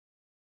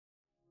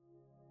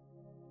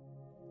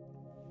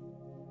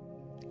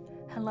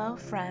Hello,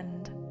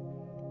 friend.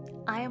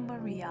 I am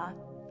Maria,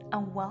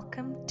 and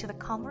welcome to the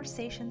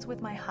Conversations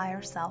with My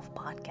Higher Self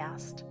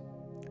podcast.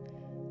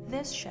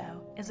 This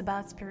show is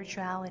about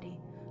spirituality,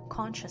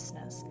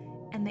 consciousness,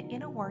 and the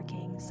inner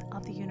workings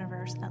of the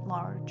universe at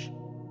large.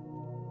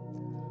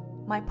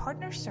 My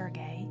partner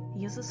Sergey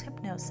uses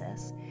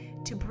hypnosis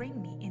to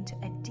bring me into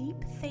a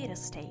deep theta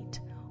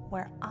state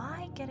where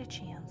I get a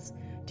chance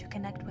to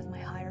connect with my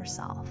higher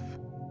self.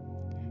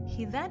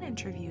 He then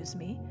interviews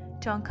me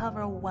to uncover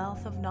a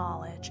wealth of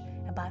knowledge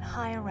about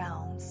higher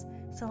realms,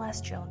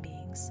 celestial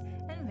beings,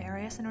 and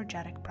various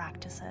energetic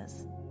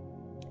practices.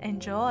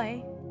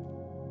 Enjoy!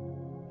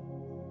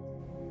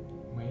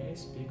 May I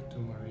speak to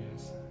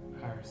Maria's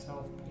higher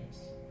self, please?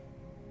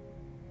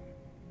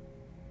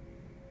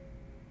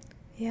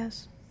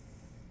 Yes.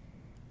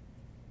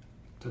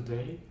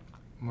 Today,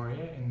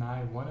 Maria and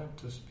I wanted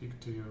to speak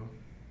to you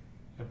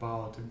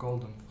about the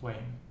golden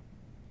flame.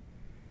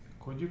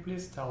 Could you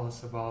please tell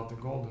us about the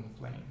golden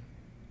flame?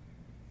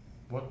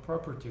 What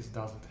properties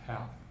does it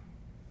have?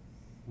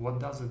 What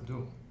does it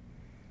do?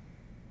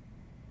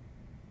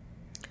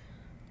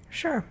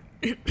 Sure.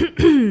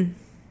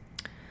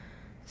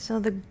 So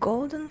the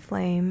golden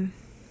flame,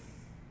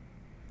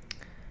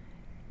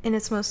 in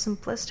its most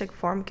simplistic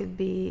form, could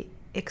be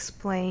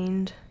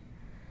explained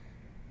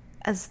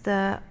as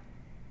the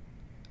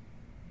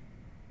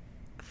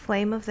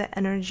flame of the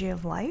energy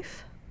of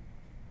life.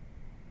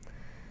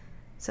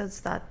 So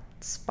it's that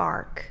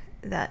spark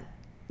that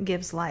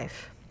gives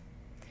life.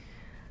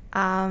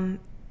 On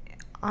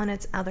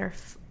its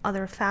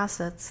other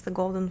facets, the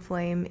golden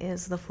flame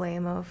is the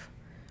flame of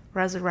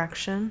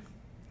resurrection.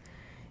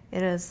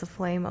 It is the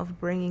flame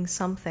of bringing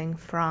something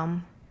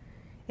from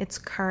its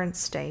current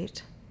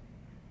state,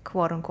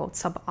 quote-unquote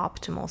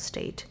suboptimal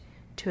state,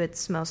 to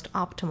its most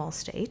optimal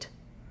state,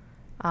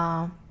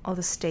 or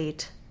the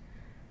state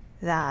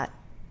that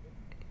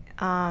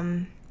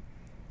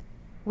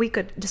we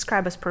could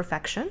describe as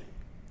perfection.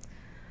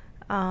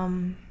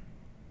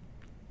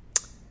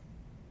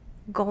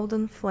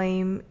 Golden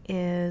flame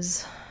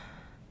is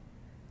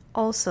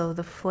also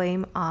the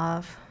flame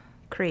of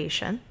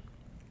creation,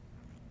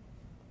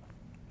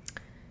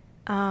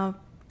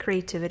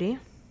 creativity.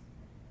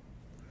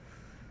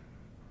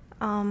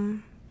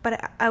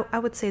 But I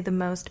would say the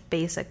most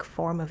basic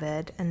form of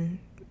it, and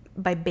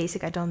by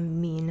basic I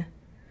don't mean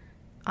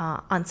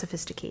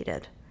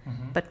unsophisticated,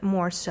 but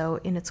more so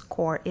in its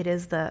core, it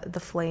is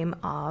the flame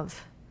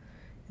of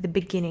the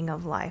beginning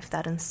of life,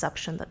 that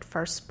inception, that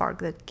first spark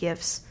that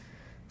gives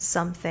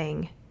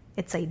something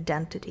its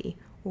identity,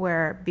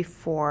 where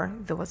before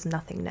there was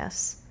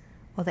nothingness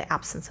or the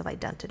absence of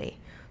identity.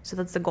 So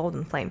that's the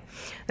golden flame.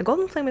 The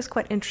golden flame is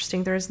quite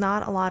interesting. There is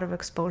not a lot of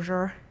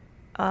exposure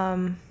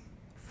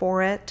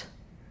for it,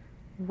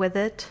 with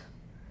it.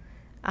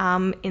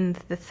 In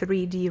the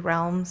 3D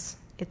realms,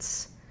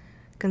 it's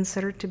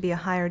considered to be a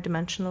higher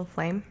dimensional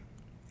flame.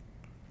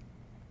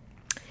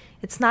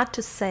 It's not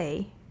to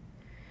say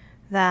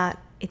that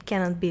it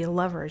cannot be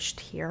leveraged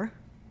here.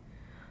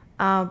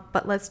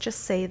 But let's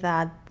just say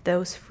that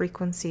those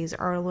frequencies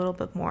are a little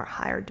bit more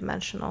higher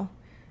dimensional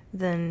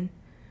than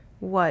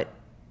what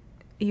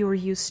you're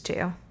used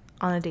to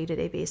on a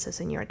day-to-day basis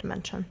in your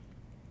dimension.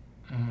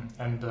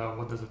 Mm-hmm. And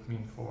what does it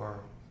mean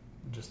for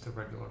just a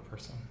regular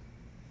person?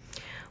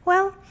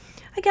 Well,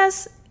 I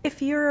guess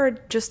if you're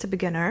just a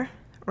beginner,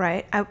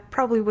 right, I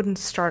probably wouldn't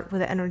start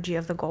with the energy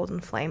of the golden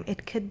flame.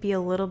 It could be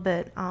a little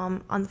bit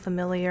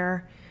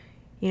unfamiliar.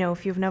 You know,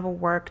 if you've never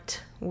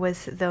worked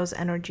with those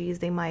energies,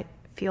 they might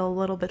feel a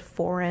little bit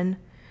foreign.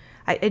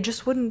 I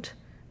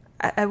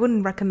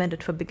wouldn't recommend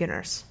it for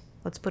beginners.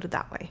 Let's put it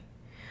that way.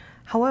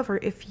 However,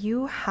 if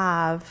you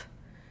have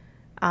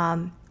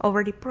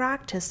already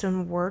practiced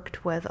and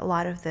worked with a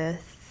lot of the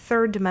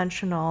third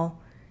dimensional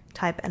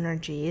type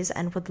energies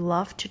and would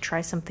love to try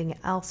something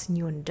else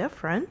new and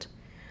different,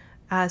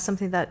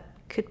 something that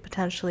could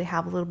potentially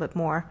have a little bit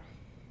more,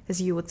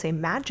 as you would say,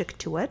 magic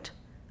to it,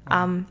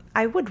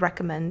 I would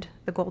recommend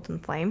the golden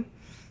flame.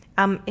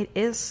 It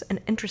is an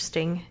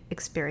interesting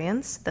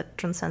experience that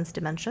transcends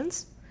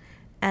dimensions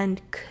and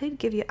could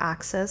give you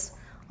access,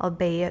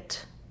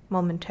 albeit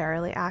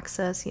momentarily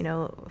access,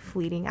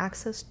 fleeting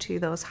access to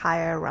those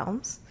higher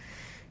realms.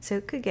 So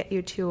it could get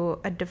you to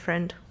a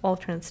different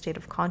alternate state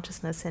of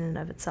consciousness in and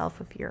of itself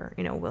if you're,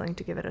 willing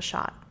to give it a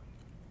shot.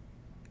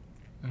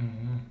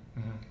 Mm-hmm.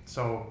 Mm-hmm.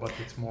 So, but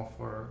it's more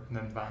for an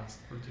advanced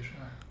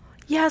practitioner?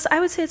 Yes, I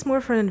would say it's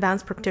more for an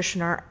advanced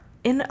practitioner.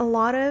 In a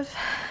lot of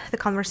the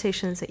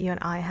conversations that you and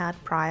I had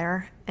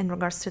prior in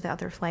regards to the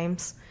other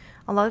flames,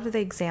 a lot of the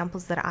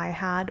examples that I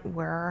had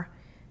were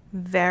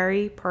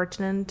very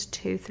pertinent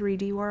to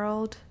 3D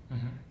world.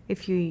 Mm-hmm.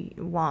 If you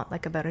want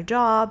like a better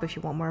job, if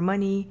you want more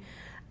money,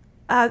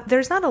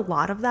 there's not a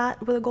lot of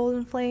that with a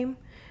golden flame.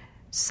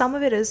 Some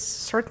of it is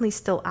certainly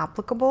still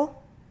applicable,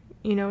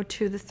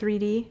 to the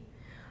 3D.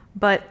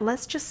 But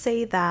let's just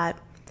say that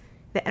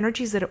the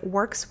energies that it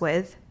works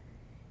with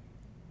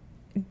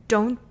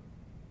don't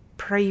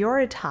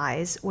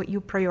prioritize what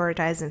you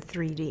prioritize in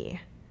 3D.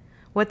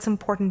 What's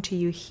important to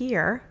you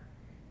here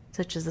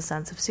such as the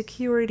sense of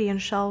security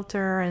and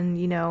shelter and,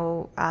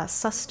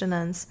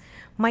 sustenance,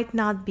 might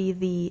not be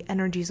the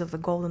energies of the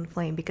golden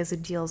flame, because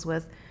it deals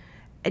with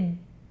a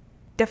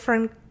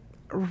different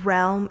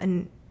realm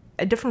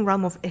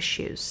of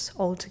issues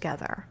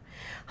altogether.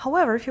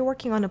 However, if you're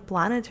working on a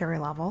planetary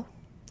level,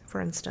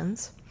 for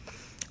instance,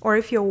 or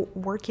if you're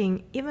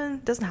working,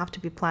 even doesn't have to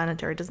be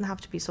planetary, doesn't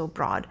have to be so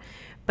broad,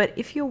 but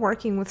if you're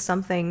working with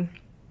something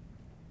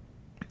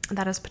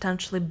that is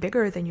potentially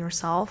bigger than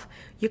yourself,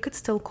 you could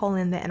still call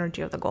in the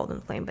energy of the golden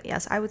flame. But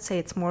yes, I would say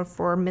it's more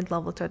for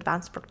mid-level to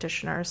advanced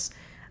practitioners.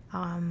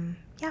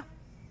 Yeah.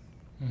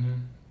 Mm-hmm.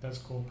 That's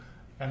cool.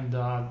 And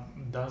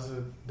does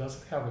it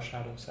have a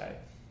shadow side?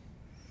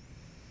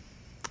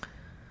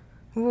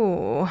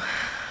 Ooh.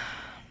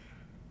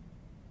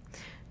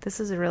 This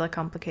is a really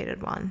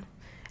complicated one.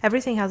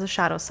 Everything has a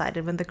shadow side,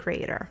 even the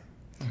creator.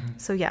 Mm-hmm.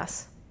 So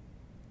yes.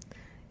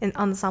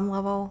 On some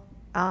level,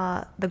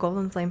 the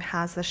golden flame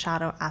has the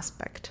shadow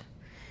aspect.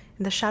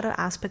 And the shadow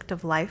aspect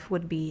of life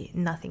would be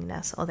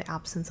nothingness, or the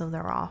absence of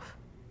thereof.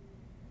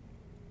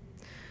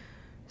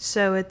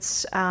 So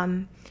it's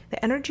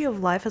the energy of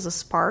life as a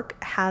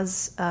spark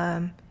has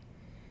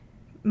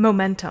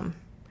momentum.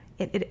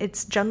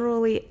 It's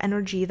generally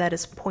energy that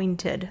is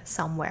pointed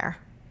somewhere.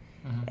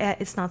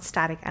 Mm-hmm. It's not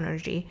static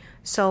energy.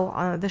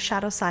 So the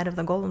shadow side of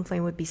the golden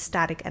flame would be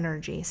static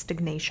energy,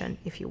 stagnation,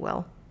 if you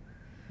will,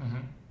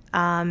 mm-hmm.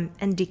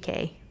 And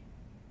decay.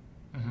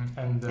 Mm-hmm.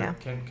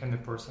 And can the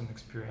person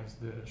experience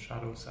the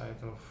shadow side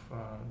of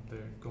the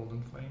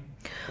golden flame?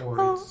 Or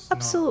well,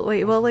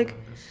 absolutely. Well,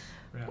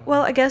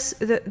 well, I guess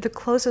the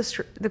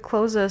closest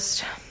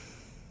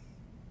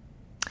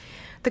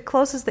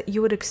that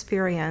you would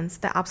experience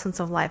the absence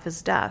of life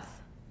is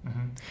death.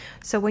 Mm-hmm.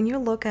 So when you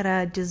look at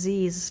a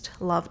diseased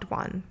loved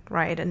one,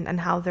 right, and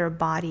how their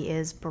body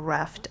is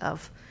bereft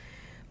of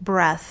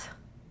breath,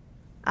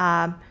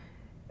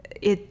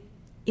 it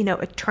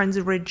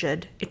turns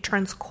rigid, it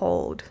turns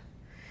cold.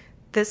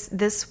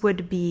 This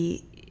would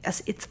be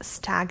it's a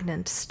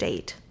stagnant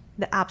state,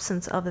 the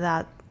absence of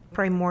that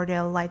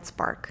primordial light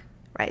spark,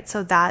 right?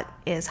 So that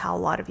is how a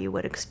lot of you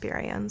would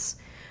experience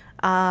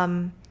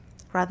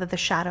rather the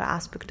shadow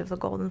aspect of the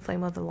golden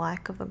flame, or the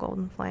lack of the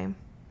golden flame.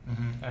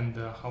 Mm-hmm. And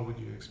how would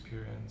you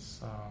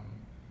experience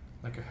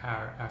like a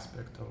higher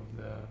aspect of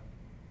the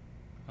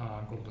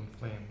golden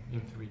flame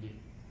in 3D?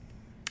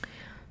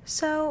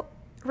 So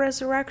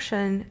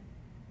resurrection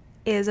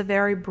is a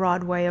very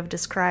broad way of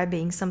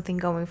describing something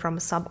going from a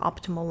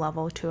suboptimal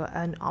level to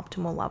an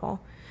optimal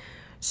level.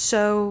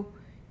 So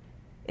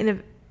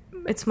in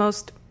its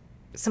most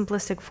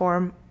simplistic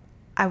form,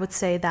 I would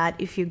say that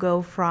if you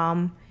go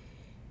from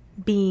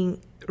being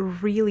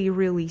really,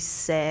 really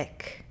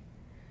sick,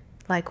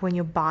 like when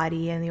your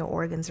body and your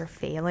organs are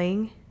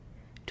failing,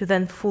 to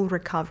then full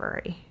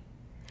recovery,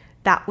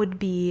 that would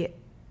be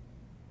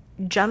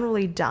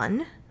generally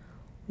done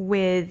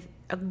with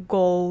a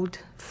gold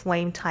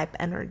flame type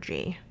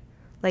energy.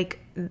 Like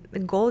the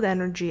gold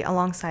energy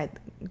alongside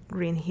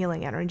green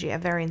healing energy are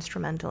very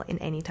instrumental in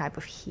any type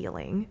of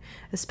healing,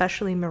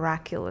 especially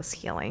miraculous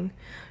healing.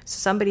 So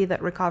somebody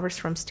that recovers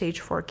from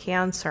stage 4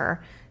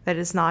 cancer that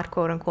is not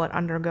quote unquote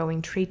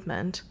undergoing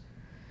treatment,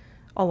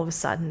 all of a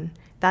sudden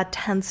that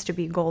tends to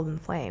be golden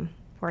flame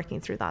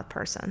working through that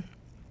person.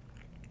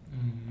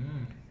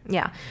 Mm-hmm.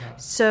 Yeah.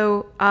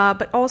 So,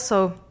 but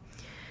also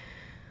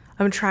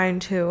I'm trying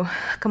to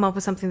come up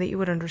with something that you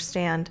would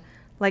understand.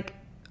 Like,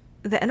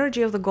 the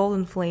energy of the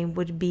golden flame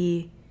would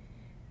be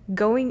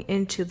going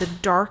into the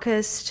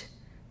darkest,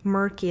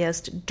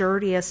 murkiest,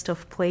 dirtiest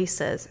of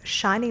places,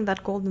 shining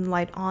that golden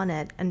light on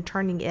it and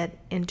turning it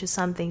into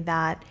something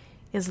that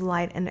is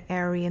light and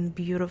airy and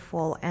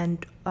beautiful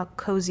and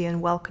cozy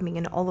and welcoming,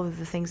 and all of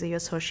the things that you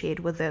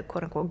associate with the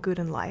quote-unquote good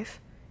in life,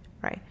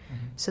 right?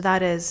 Mm-hmm. So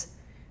that is,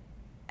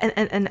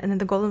 and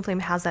the golden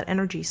flame has that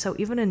energy. So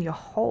even in your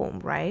home,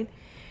 right?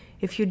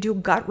 If you do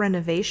gut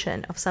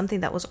renovation of something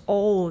that was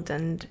old,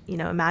 and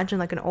imagine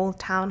like an old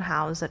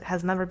townhouse that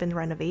has never been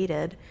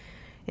renovated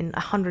in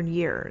 100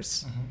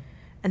 years, mm-hmm.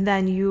 and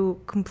then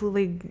you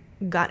completely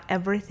got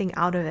everything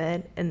out of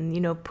it,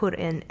 and put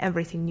in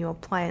everything, new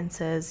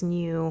appliances,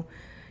 new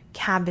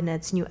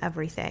cabinets, new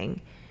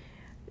everything,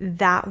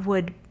 that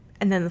would,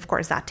 and then of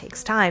course that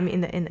takes time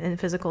in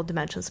physical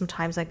dimension.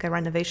 Sometimes like a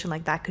renovation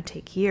like that could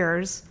take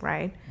years,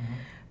 right? Mm-hmm.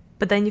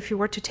 But then if you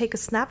were to take a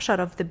snapshot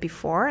of the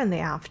before and the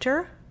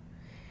after,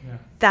 yeah,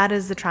 that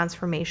is the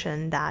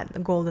transformation that the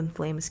golden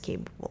flame is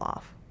capable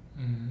of.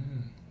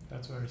 Mm-hmm.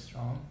 That's very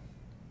strong.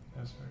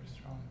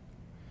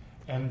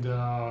 And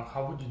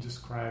how would you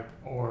describe,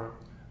 or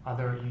are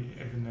there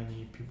even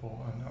any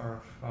people on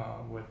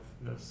Earth with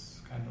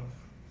this kind of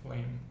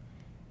flame?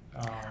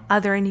 Are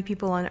there any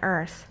people on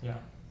Earth? Yeah.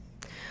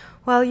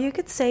 Well, you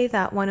could say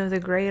that one of the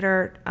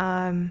greater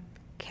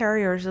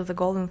carriers of the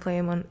golden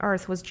flame on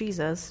Earth was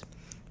Jesus,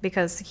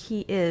 because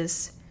he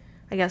is,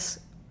 I guess,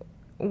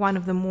 one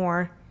of the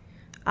more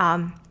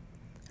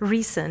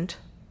recent.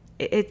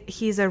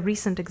 He's a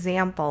recent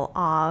example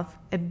of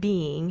a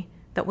being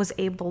that was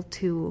able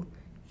to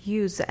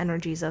use the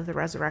energies of the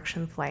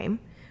resurrection flame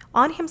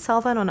on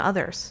himself and on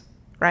others,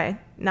 right?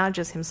 Not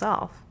just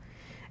himself.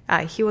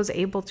 He was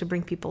able to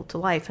bring people to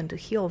life and to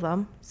heal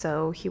them.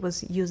 So he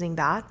was using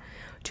that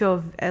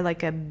to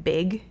a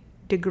big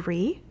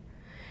degree.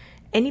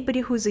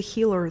 Anybody who's a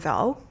healer,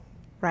 though,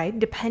 right,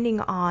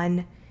 depending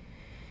on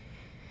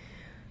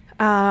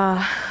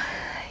how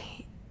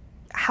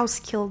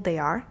skilled they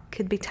are,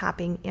 could be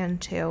tapping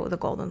into the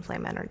golden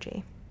flame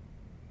energy.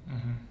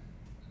 Mm-hmm.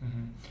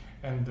 Mm-hmm.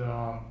 And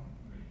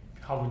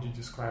how would you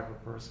describe a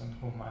person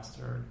who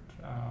mastered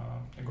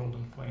a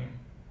golden flame?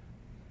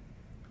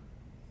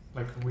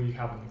 Like, we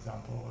have an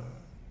example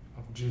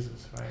of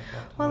Jesus, right?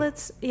 Well,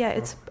 it's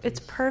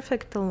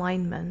perfect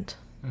alignment.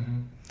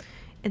 Mm-hmm.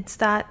 It's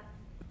that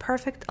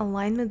perfect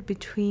alignment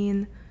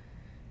between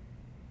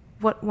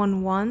what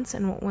one wants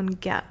and what one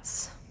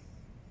gets,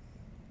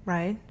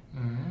 right?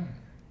 Mm-hmm.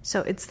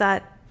 So it's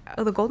that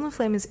the golden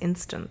flame is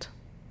instant.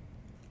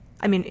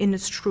 I mean, in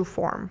its true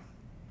form.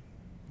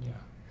 Yeah.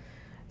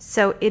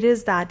 So it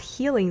is that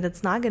healing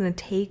that's not going to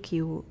take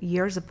you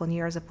years upon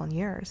years upon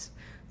years.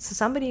 So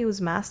somebody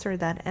who's mastered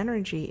that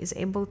energy is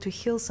able to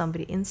heal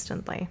somebody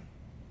instantly.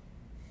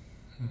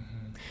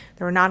 Mm-hmm.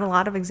 There are not a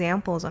lot of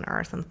examples on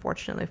earth,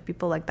 unfortunately, of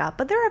people like that,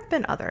 but there have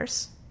been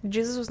others.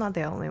 Jesus was not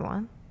the only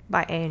one,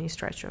 by any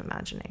stretch of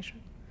imagination.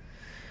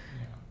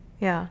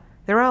 Yeah.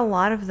 There are a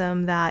lot of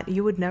them that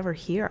you would never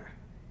hear,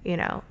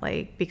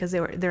 because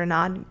they're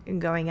not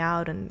going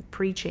out and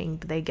preaching,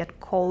 but they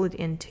get called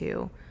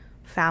into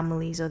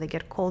families or they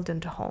get called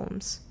into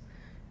homes,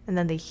 and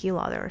then they heal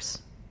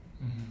others.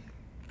 Mm-hmm.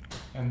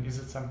 And is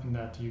it something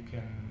that you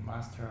can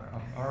master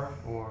on Earth,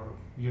 or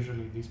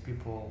usually these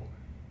people,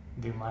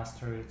 they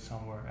master it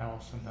somewhere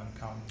else and then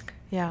come?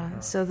 Yeah,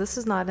 so this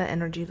is not an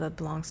energy that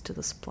belongs to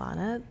this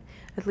planet,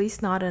 at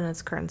least not in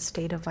its current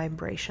state of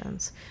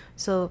vibrations.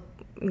 So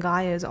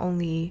Gaia is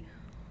only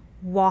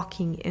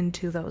walking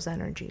into those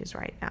energies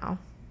right now,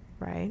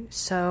 right?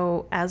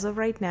 So as of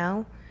right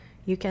now,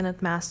 you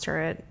cannot master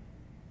it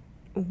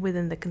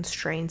within the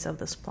constraints of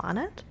this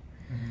planet,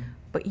 mm-hmm.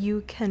 but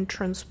you can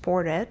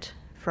transport it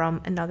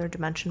from another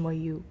dimension where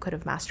you could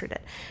have mastered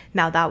it.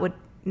 Now, that would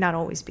not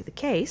always be the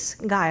case.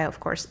 Gaia, of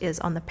course, is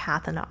on the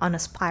path and on a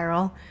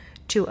spiral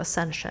to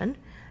ascension,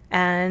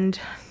 and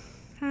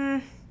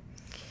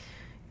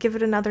give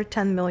it another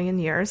 10 million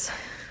years.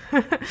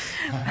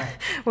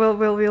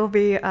 we'll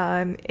be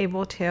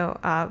able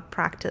to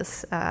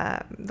practice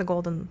the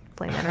golden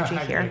flame energy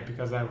here.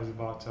 Because I was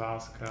about to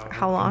ask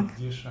how what long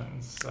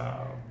conditions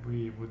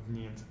we would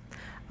need.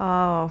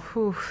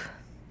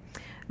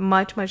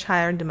 Much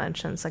higher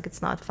dimensions. Like,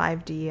 it's not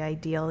 5D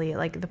ideally.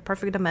 Like, the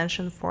perfect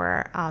dimension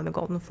for the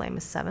golden flame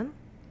is 7.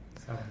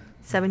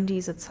 7D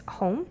is its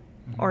home,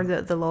 mm-hmm. or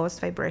the lowest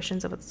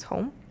vibrations of its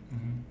home.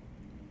 Mm-hmm.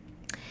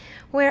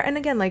 Where, and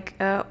again,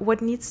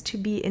 what needs to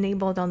be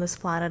enabled on this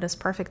planet is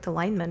perfect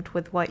alignment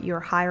with what your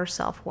higher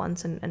self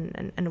wants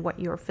and what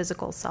your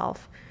physical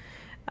self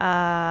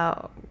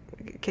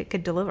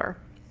could deliver.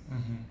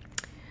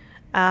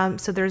 Mm-hmm.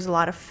 So there's a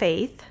lot of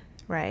faith,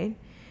 right?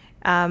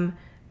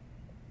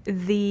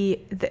 There's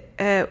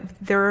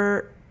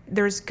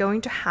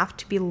going to have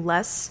to be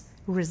less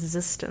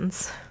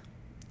resistance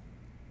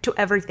to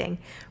everything.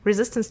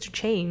 Resistance to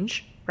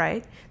change,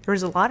 right?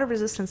 There's a lot of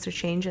resistance to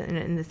change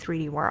in the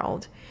 3D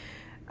world.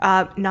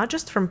 Not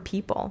just from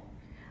people.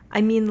 I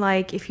mean,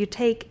 if you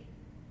take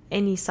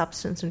any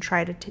substance and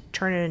try to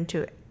turn it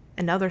into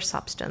another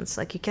substance,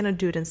 you cannot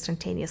do it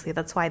instantaneously.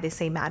 That's why they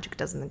say magic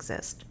doesn't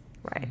exist,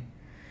 right? Mm-hmm.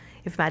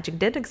 If magic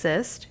did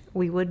exist,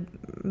 we would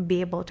be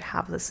able to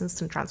have this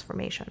instant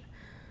transformation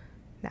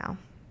now.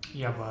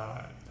 Yeah,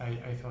 but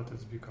I thought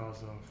it's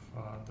because of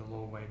the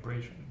low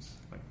vibrations.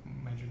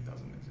 Magic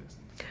doesn't exist.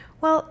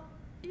 Well,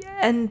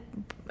 and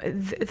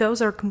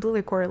those are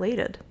completely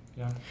correlated.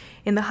 Yeah.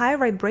 In the high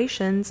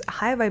vibrations,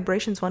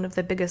 one of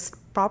the biggest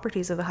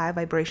properties of the high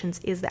vibrations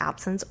is the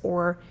absence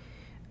or,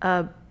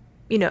 the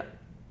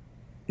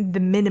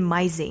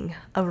minimizing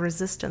of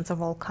resistance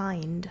of all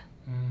kind.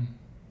 Mm.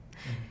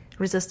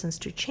 Resistance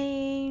to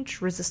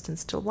change,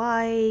 resistance to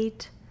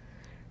light,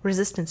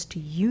 resistance to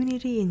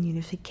unity and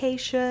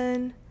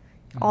unification,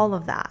 all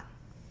of that.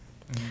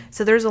 Mm-hmm.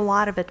 So there's a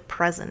lot of it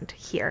present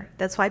here.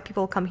 That's why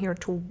people come here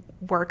to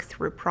work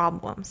through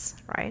problems,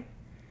 right?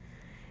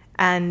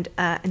 And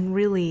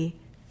really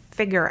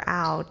figure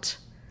out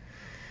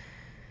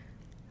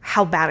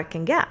how bad it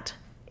can get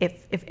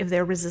if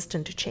they're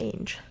resistant to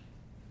change.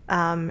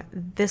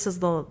 This is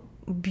the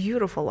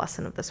beautiful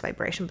lesson of this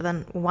vibration, but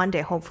then one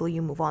day hopefully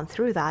you move on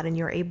through that and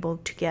you're able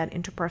to get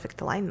into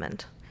perfect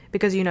alignment,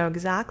 because you know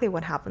exactly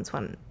what happens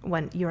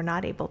when you're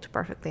not able to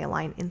perfectly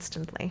align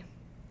instantly.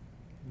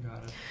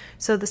 Got it.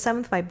 So the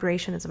 7th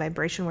vibration is a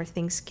vibration where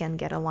things can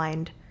get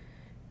aligned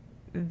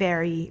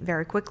very,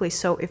 very quickly.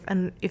 So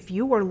if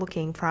you were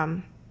looking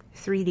from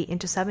 3D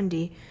into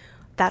 7D,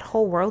 that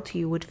whole world to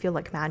you would feel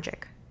like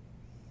magic.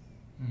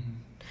 Mm-hmm.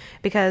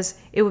 Because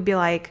it would be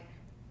like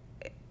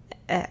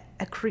a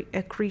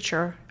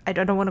creature. I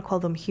don't want to call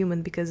them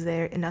human because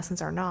they in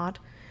essence are not.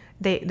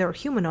 They're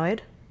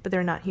humanoid, but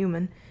they're not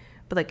human.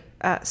 But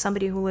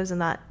somebody who lives in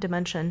that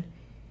dimension,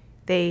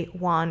 they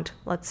want,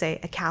 let's say,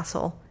 a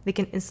castle, they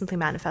can instantly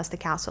manifest a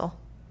castle.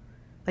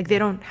 Like they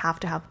don't have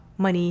to have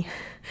money,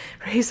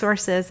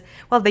 resources.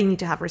 Well, they need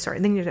to have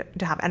resources. They need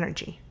to have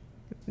energy,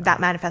 that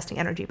manifesting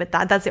energy. But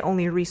that's the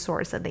only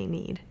resource that they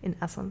need, in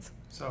essence.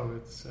 So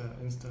it's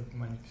instant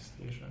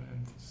manifestation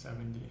in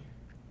 7D.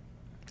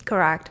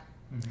 Correct.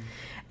 Mm-hmm.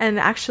 And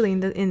actually, in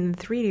the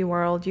 3D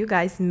world, you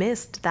guys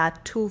missed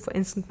that tool for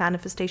instant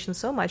manifestation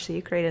so much that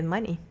you created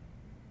money.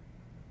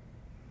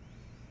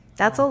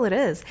 That's all it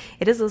is.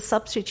 It is a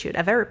substitute,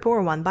 a very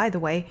poor one, by the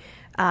way,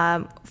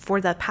 for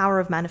that power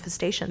of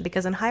manifestation.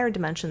 Because in higher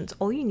dimensions,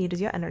 all you need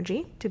is your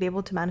energy to be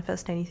able to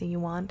manifest anything you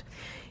want.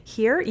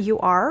 Here, you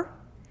are,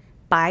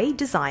 by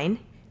design,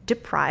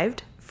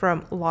 deprived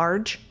from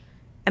large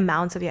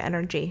amounts of your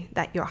energy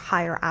that your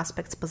higher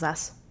aspects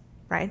possess,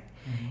 right?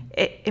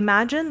 Mm-hmm.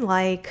 Imagine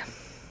like...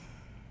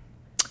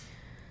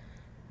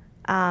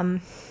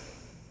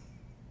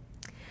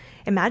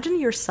 imagine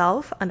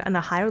yourself on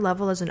a higher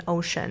level as an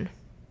ocean.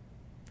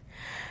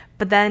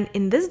 But then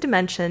in this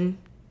dimension,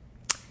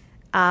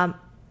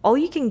 all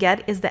you can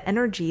get is the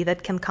energy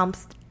that can come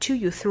to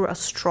you through a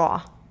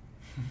straw.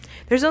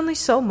 There's only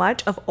so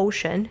much of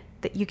ocean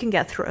that you can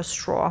get through a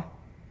straw,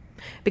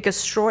 because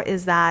straw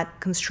is that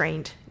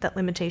constraint, that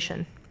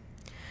limitation.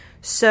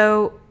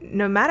 So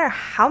no matter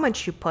how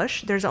much you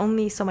push, there's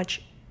only so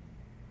much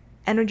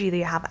energy that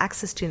you have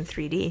access to in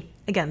 3D.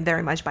 Again,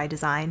 very much by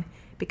design,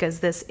 because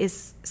this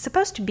is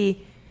supposed to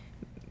be,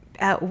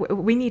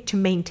 we need to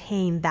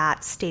maintain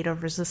that state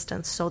of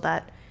resistance so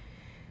that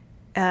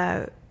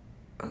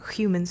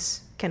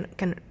humans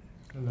can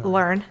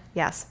learn.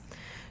 Yes.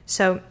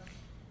 So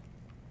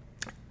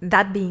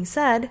that being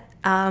said,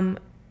 on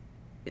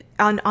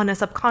a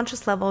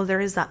subconscious level,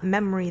 there is that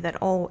memory that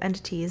all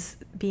entities,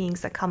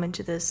 beings that come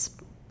into this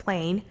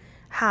plane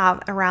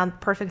have around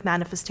perfect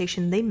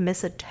manifestation. They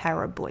miss it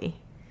terribly,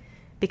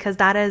 because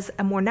that is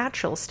a more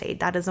natural state.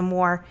 That is a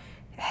more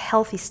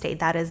healthy state.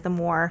 That is the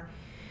more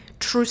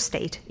true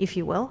state, if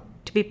you will,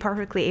 to be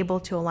perfectly able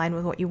to align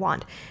with what you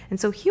want. And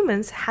so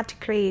humans had to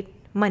create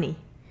money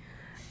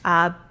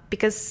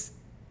because,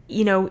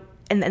 you know,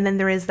 and then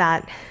there is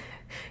that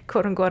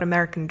quote unquote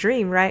American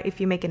dream, right?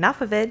 If you make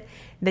enough of it,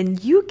 then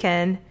you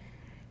can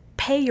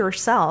pay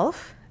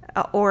yourself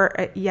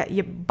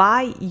you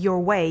buy your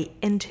way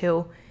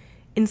into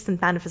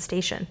instant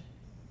manifestation.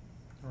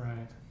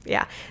 Right.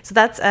 Yeah. So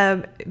that's,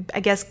 I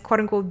guess, quote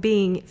unquote,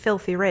 being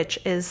filthy rich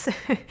is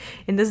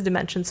in this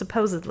dimension,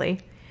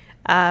 supposedly.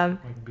 Like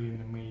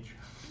being a mage.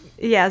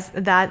 Yes,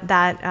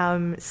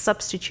 that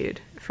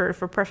substitute for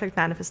perfect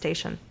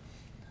manifestation.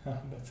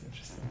 That's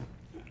interesting.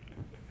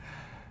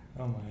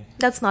 Oh my.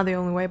 That's not the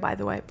only way, by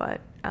the way,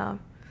 but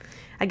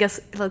I guess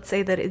let's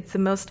say that it's the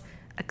most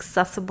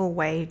accessible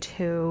way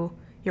to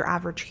your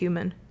average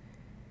human.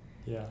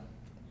 Yeah,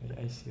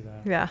 I see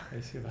that. Yeah. I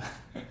see that.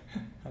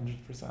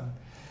 100%.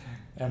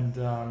 And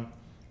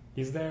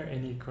is there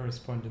any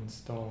corresponding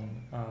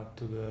stone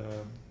to the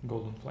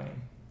golden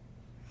flame?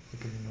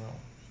 Like a mineral?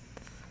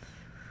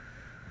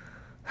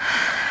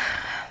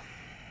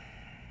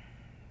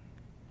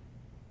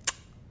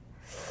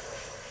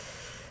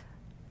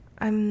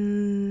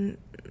 I'm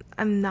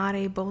not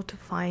able to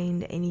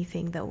find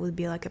anything that would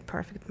be like a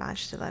perfect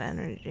match to that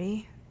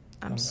energy.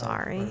 I'm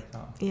sorry.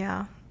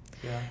 Yeah.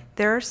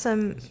 There are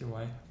some. I see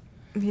why.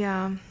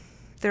 Yeah.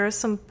 There are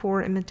some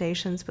poor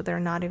imitations, but they're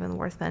not even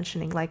worth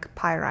mentioning, like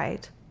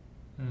pyrite.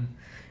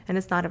 And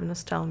it's not even a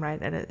stone, right?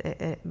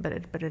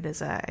 But it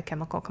is a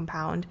chemical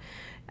compound.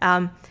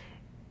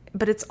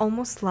 But it's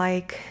almost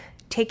like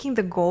taking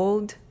the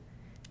gold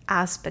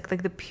aspect,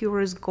 like the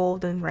purest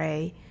golden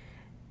ray,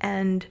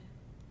 and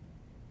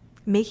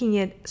making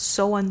it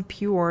so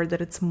unpure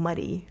that it's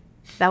muddy.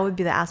 That would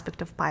be the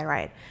aspect of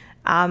pyrite.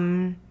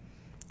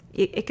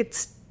 It could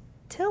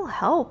still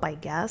help, I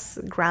guess,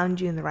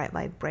 ground you in the right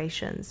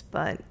vibrations,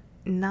 but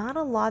not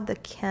a lot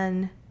that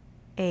can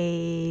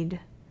aid.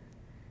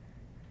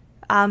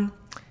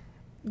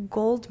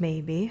 Gold,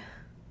 maybe.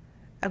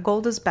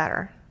 Gold is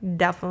better.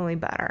 Definitely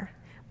better.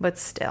 But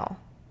still.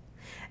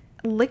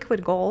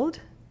 Liquid gold,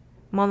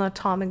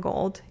 monatomic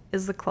gold,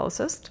 is the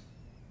closest.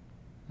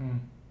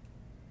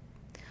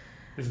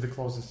 It's the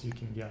closest you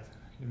can get,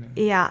 you mean?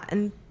 Yeah,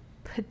 and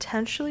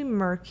potentially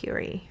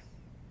mercury.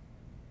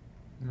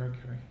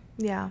 Mercury?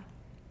 Yeah.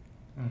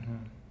 Mm-hmm.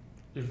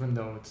 Even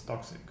though it's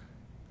toxic.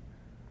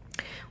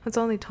 It's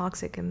only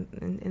toxic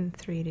in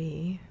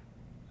 3D.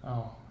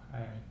 Oh,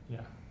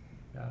 yeah.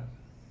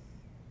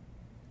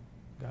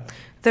 Got it.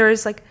 There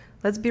is, like,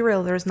 let's be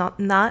real, there's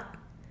not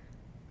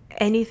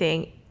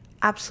anything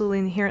absolutely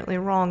inherently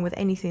wrong with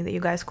anything that you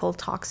guys call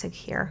toxic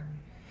here.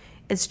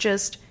 It's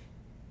just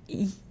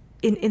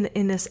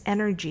in this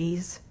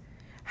energies,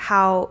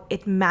 how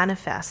it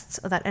manifests,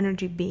 or that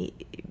energy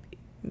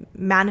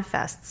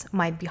manifests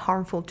might be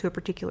harmful to a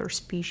particular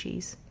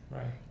species.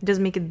 Right. It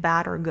doesn't make it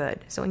bad or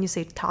good. So when you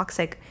say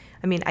toxic,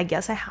 I mean, I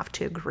guess I have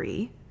to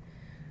agree,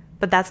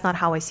 but that's not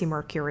how I see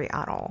mercury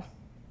at all.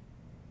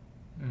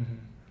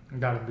 Mm-hmm.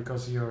 Got it,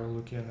 because you're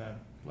looking at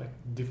like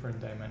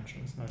different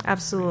dimensions. Not just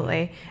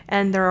Absolutely. three.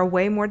 And there are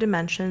way more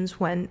dimensions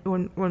when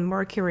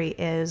Mercury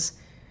is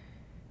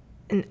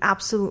an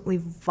absolutely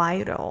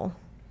vital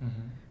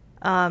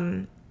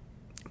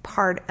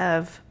part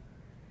of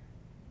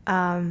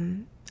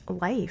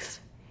life.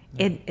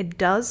 Yeah. It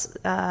does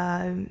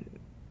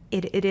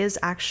it is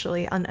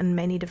actually on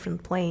many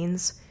different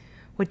planes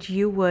what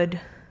you would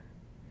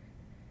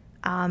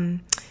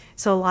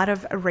so a lot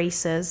of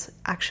races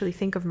actually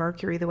think of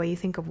Mercury the way you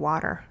think of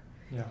water.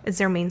 Yeah. It's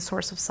their main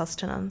source of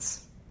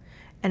sustenance,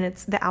 and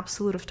it's the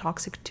absolute of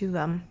toxic to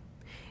them.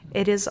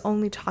 It is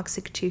only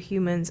toxic to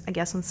humans, I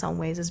guess in some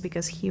ways, is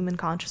because human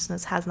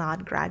consciousness has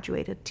not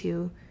graduated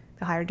to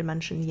the higher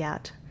dimension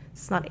yet.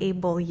 It's not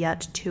able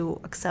yet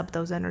to accept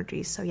those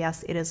energies. So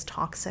yes, it is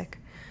toxic.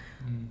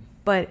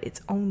 But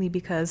it's only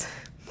because,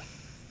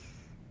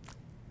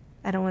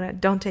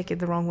 don't take it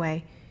the wrong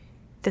way.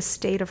 The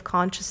state of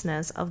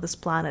consciousness of this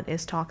planet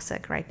is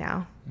toxic right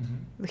now.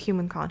 The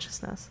human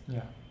consciousness.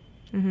 Yeah.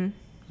 Yeah,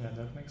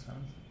 that makes sense.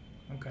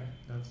 Okay,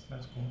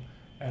 that's cool.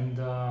 And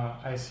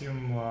I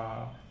assume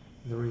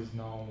there is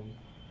no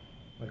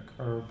like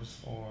herbs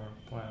or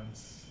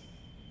plants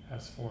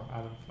as for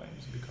other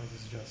flames because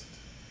it's just.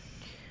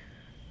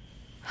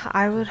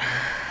 I would,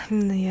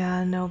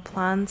 no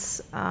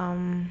plants.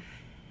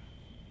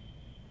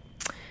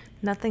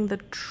 Nothing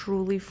that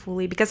truly,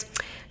 fully, because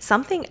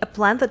a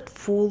plant that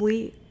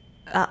fully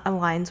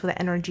aligns with the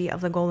energy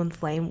of the golden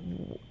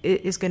flame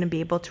is going to be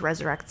able to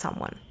resurrect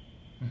someone.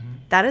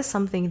 That is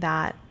something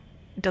that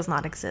does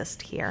not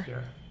exist here.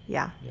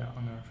 Yeah. Yeah,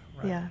 on Earth.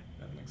 Right. Yeah.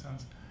 That makes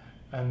sense.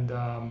 And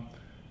are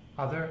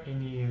there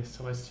any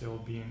celestial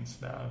beings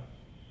that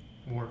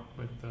work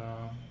with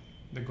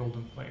the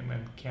golden flame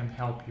and can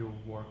help you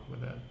work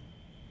with it?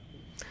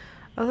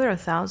 Oh, there are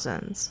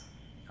thousands.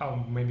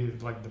 Oh, maybe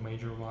like the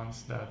major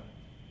ones that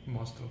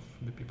most of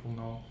the people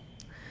know,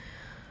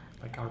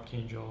 like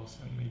archangels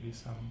and maybe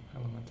some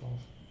elementals.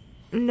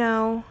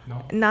 No,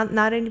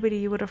 not anybody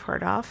you would have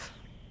heard of,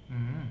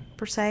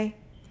 per se.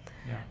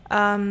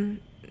 Yeah.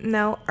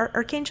 No,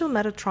 Archangel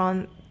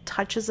Metatron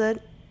touches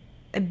it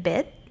a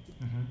bit.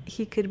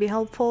 He could be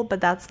helpful, but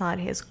that's not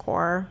his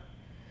core.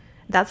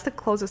 That's the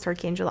closest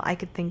archangel I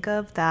could think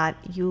of that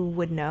you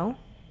would know.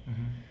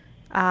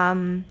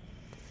 On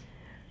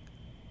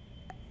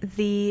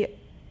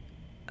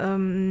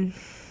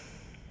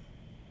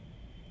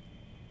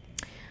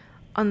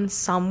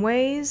some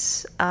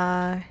ways,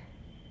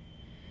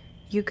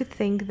 you could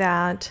think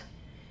that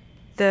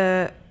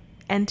the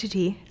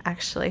entity,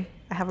 actually,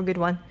 I have a good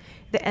one.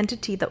 The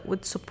entity that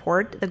would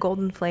support the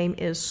golden flame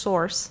is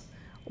Source,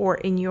 or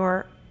in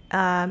your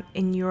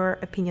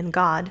opinion,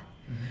 God.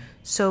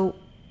 So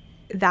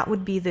that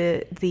would be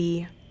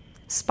the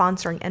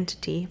sponsoring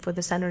entity for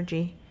this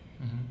energy,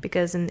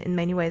 because in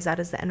many ways that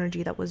is the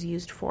energy that was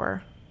used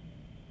for,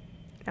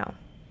 a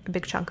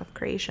big chunk of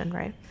creation,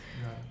 right?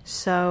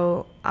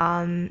 So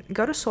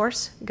go to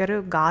Source, go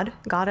to God,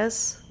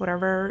 Goddess,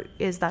 whatever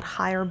is that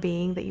higher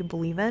being that you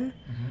believe in.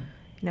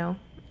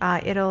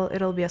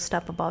 It'll be a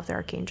step above the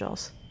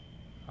archangels.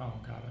 Oh,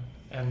 got it.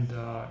 And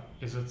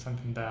is it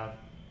something that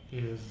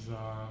is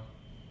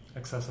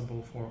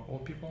accessible for all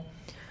people?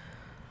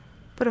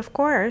 But of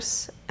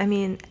course, I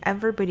mean,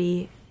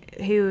 everybody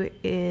who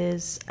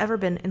is ever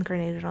been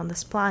incarnated on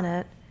this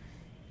planet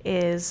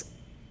is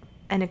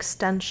an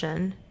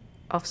extension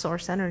of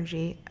Source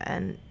energy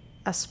and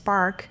a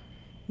spark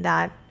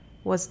that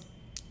was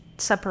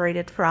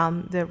separated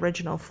from the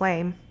original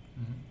flame.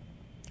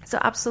 So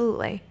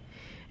absolutely.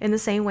 In the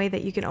same way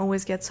that you can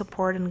always get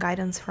support and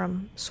guidance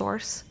from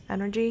Source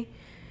energy,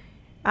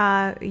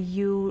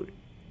 you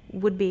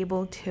would be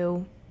able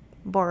to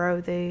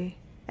borrow the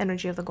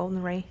energy of the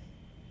golden ray.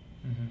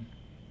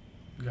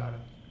 Got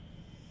it.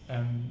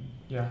 And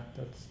yeah,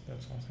 that's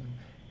awesome.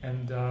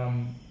 And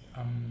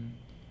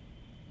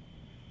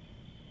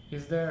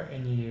is there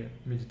any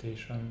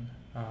meditation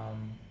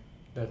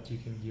that you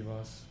can give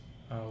us,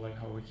 like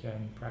how we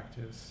can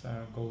practice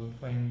golden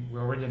flame? We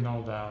already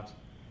know that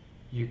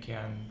you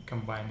can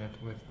combine it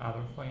with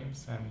other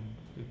flames and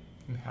it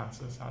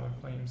enhances other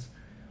flames,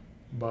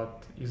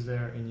 but is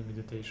there any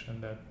meditation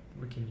that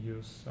we can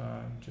use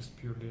just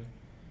purely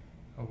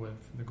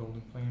with the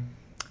golden flame?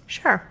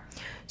 Sure.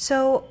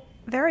 So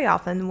very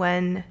often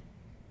when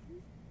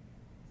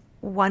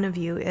one of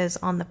you is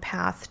on the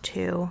path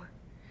to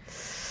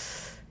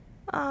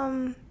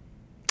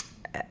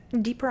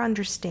deeper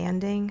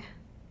understanding,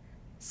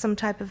 some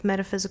type of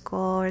metaphysical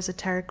or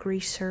esoteric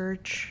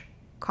research,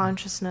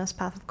 consciousness,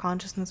 path of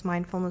consciousness,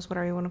 mindfulness,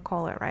 whatever you want to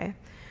call it, right?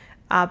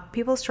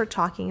 People start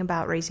talking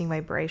about raising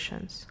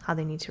vibrations, how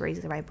they need to raise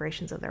the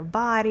vibrations of their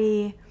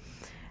body,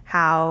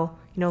 how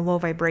low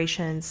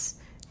vibrations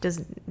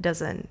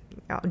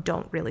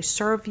don't really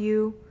serve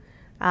you.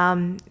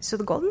 So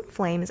the golden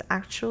flame is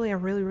actually a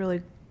really,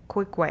 really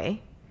quick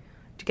way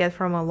to get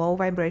from a low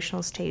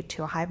vibrational state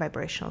to a high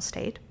vibrational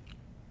state.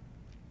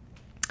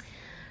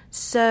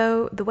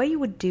 So the way you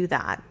would do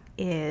that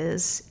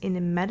is in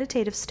a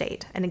meditative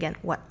state. And again,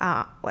 what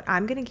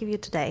I'm going to give you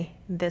today,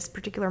 this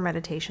particular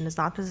meditation is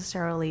not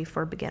necessarily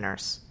for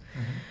beginners.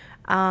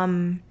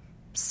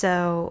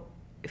 So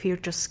if you're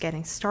just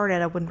getting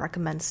started, I wouldn't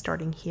recommend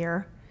starting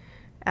here.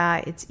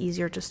 It's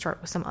easier to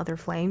start with some other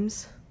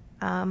flames,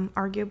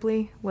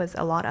 arguably, with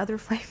a lot of other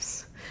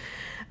flames.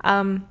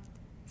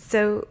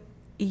 So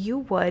you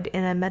would,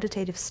 in a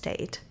meditative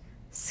state,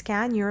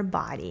 scan your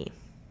body.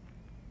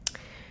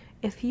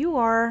 If you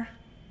are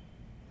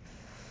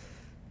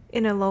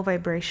in a low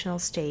vibrational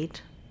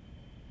state,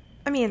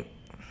 I mean,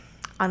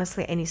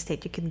 honestly, any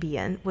state you can be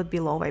in would be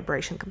low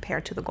vibration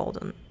compared to the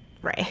golden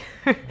ray.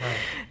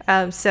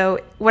 Right. So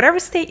whatever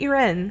state you're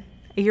in,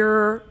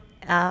 you're...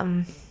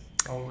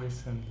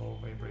 Always in low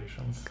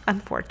vibrations.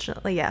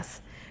 Unfortunately,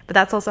 yes. But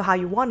that's also how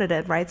you wanted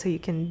it, right? So you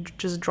can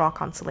just draw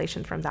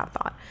consolation from that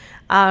thought.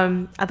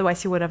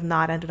 Otherwise, you would have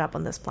not ended up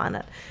on this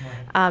planet.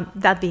 Right.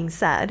 That being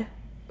said,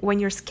 when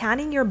you're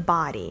scanning your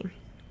body,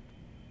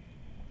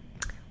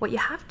 what you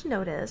have to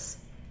notice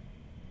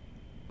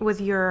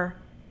with your,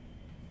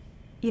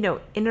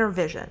 inner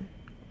vision,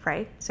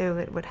 right? So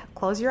it would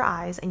close your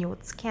eyes and you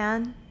would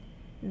scan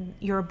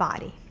your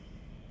body.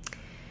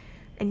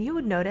 And you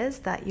would notice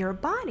that your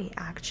body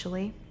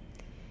actually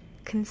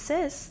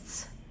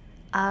consists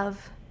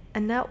of a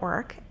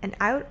network, and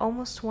I would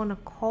almost want to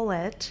call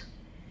it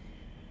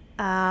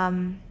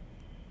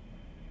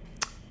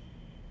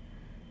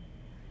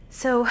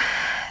so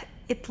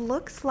it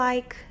looks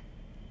like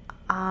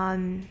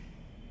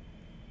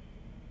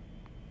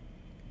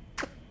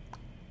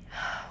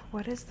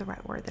what is the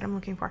right word that I'm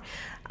looking for?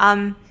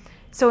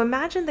 So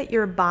imagine that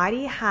your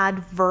body had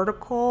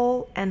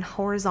vertical and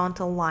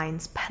horizontal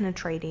lines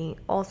penetrating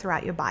all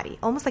throughout your body,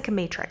 almost like a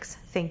matrix.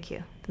 Thank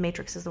you. The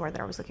matrix is the word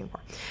that I was looking for.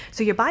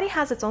 So your body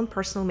has its own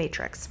personal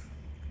matrix.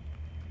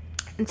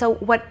 And so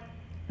what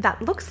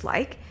that looks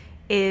like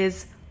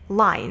is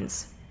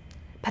lines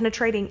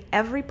penetrating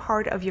every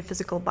part of your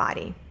physical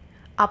body.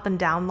 Up and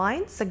down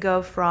lines that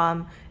go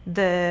from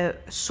the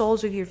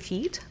soles of your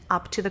feet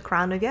up to the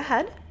crown of your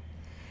head.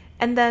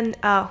 And then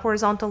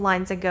horizontal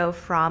lines that go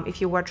from, if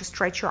you were to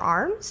stretch your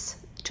arms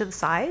to the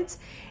sides,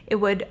 it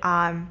would,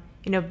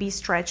 be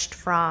stretched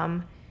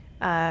from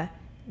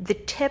the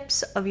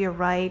tips of your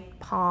right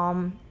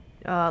palm,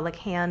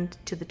 hand,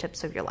 to the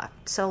tips of your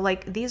left. So,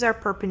 these are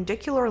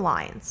perpendicular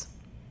lines,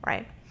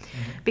 right?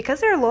 Mm-hmm.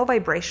 Because they're low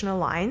vibrational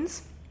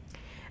lines,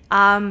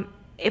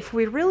 if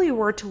we really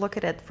were to look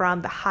at it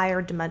from the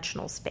higher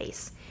dimensional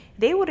space,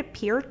 they would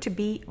appear to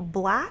be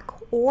black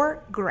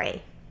or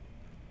gray.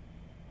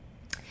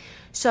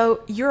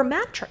 So your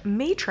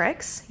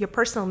matrix, your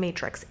personal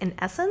matrix, in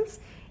essence,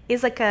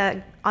 is like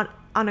on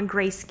a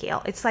gray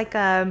scale. It's like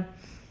a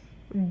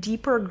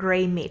deeper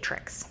gray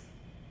matrix.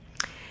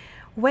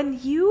 When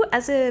you,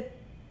 as a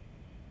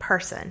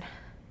person,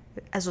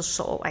 as a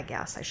soul, I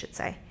guess I should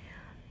say,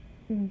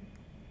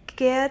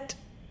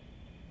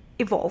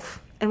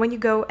 evolve, and when you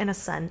go and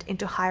ascend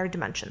into higher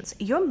dimensions,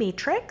 your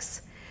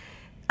matrix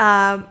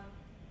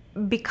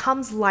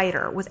becomes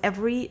lighter with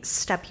every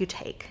step you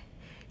take,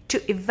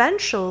 to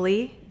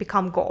eventually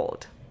become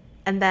gold.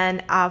 And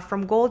then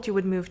from gold, you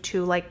would move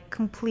to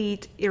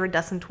complete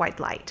iridescent white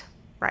light,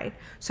 right?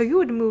 So you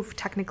would move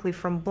technically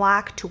from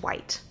black to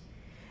white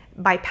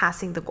by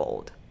passing the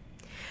gold.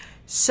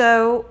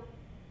 So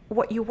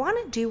what you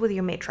want to do with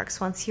your matrix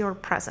once you're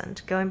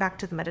present, going back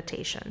to the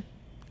meditation,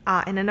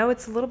 and I know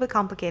it's a little bit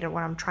complicated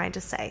what I'm trying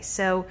to say.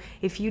 So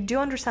if you do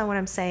understand what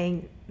I'm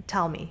saying,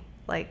 tell me.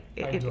 I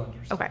do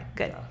understand. Okay,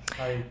 good. Yeah,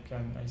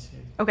 I see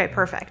it. Okay,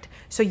 perfect.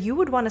 So you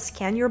would want to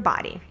scan your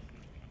body.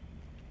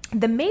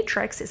 The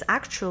matrix is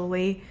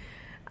actually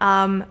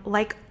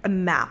like a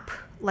map,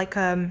 like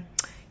a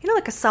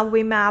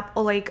subway map,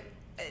 or like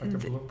a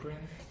blueprint?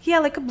 Yeah,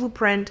 like a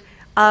blueprint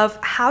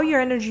of how your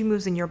energy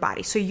moves in your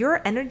body. So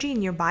your energy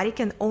in your body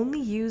can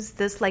only use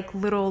this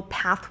little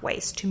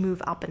pathways to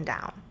move up and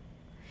down.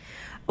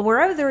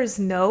 Wherever there is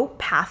no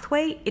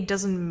pathway, it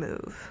doesn't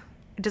move.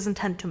 It doesn't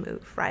tend to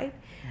move, right?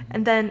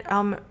 And then,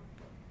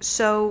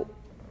 so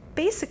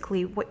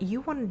basically what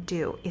you want to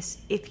do is,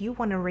 if you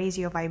want to raise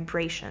your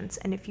vibrations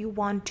and if you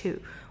want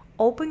to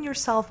open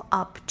yourself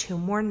up to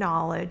more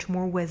knowledge,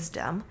 more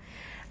wisdom,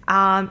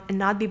 and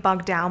not be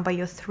bogged down by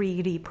your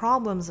 3D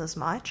problems as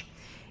much,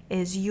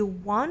 is you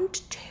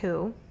want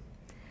to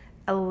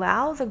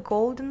allow the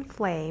golden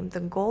flame,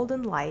 the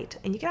golden light,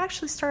 and you can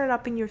actually start it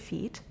up in your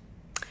feet,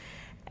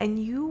 and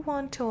you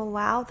want to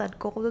allow that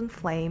golden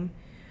flame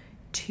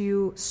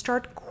to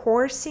start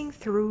coursing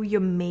through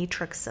your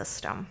matrix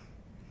system.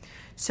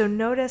 So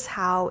notice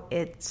how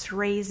it's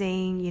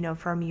raising,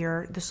 from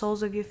the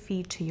soles of your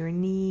feet to your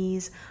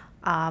knees,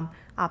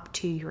 up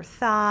to your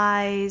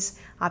thighs,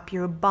 up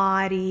your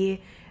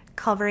body,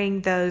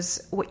 covering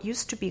those what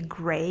used to be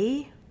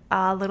gray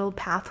little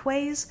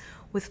pathways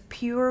with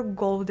pure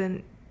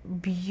golden,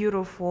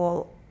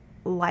 beautiful,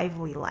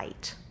 lively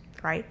light,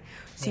 right?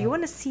 So you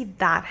want to see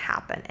that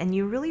happen, and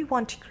you really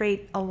want to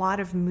create a lot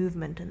of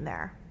movement in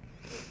there.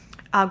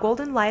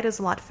 Golden light is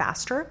a lot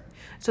faster,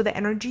 So the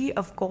energy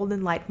of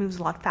golden light moves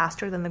a lot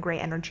faster than the gray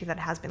energy that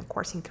has been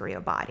coursing through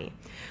your body.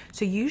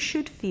 So you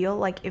should feel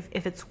like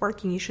if it's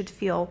working, you should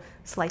feel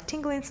slight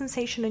tingling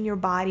sensation in your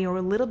body or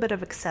a little bit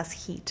of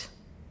excess heat.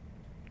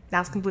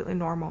 That's completely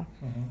normal.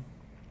 Mm-hmm.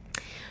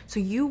 So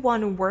you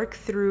want to work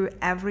through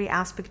every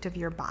aspect of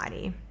your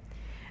body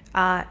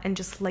and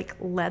just like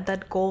let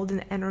that golden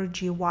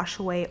energy wash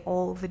away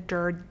all the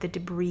dirt, the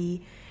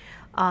debris,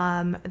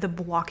 the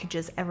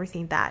blockages,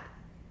 everything that,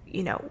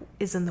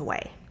 is in the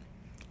way.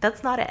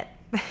 That's not it.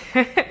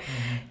 Mm-hmm.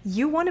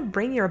 You want to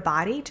bring your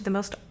body to the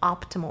most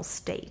optimal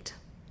state,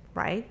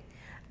 right?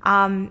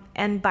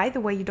 And by the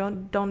way, you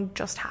don't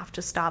just have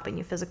to stop in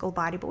your physical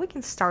body, but we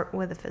can start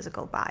with the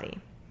physical body.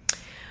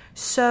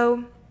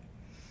 So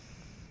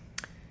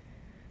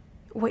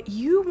what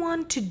you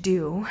want to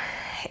do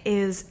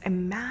is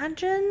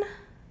imagine,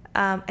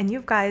 and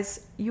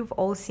you've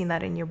all seen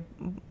that in your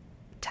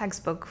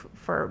textbook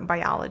for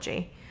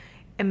biology.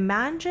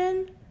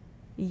 Imagine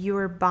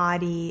your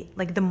body,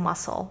 like the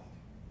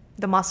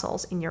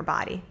muscles in your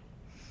body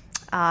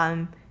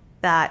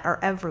that are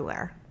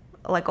everywhere,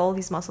 like all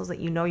these muscles that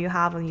you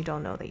have and you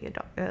don't know that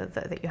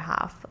you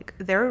have. Like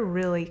they're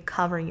really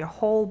covering your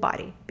whole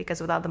body, because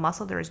without the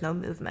muscle there is no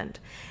movement.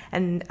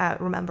 And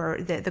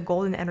remember, the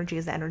golden energy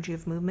is the energy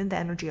of movement, the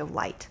energy of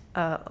life.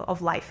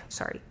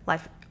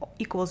 Life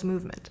equals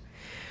movement.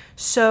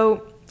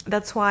 So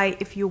that's why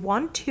if you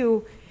want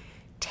to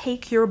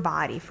take your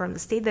body from the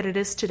state that it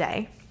is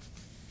today,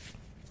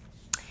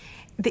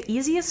 the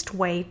easiest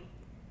way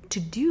to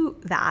do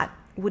that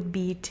would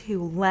be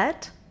to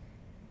let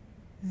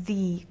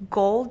the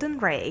golden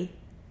ray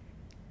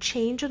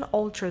change and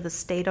alter the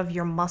state of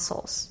your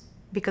muscles,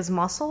 because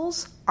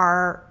muscles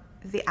are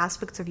the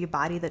aspects of your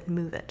body that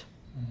move it.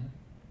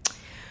 Mm-hmm.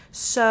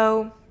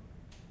 So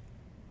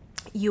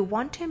you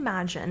want to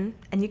imagine,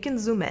 and you can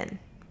zoom in,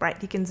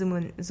 right? You can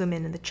zoom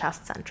in the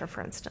chest center,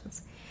 for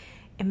instance.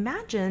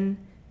 Imagine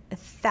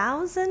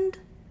 1,000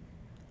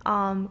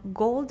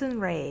 golden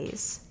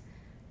rays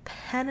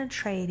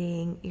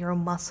penetrating your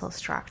muscle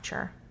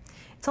structure.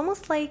 It's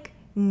almost like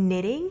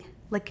knitting,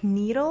 like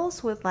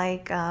needles with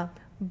like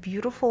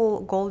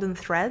beautiful golden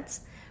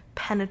threads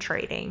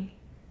penetrating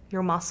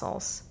your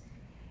muscles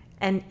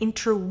and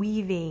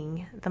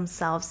interweaving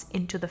themselves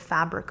into the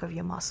fabric of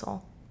your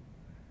muscle,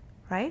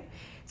 right?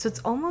 So it's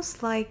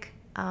almost like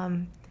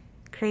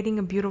creating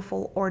a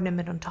beautiful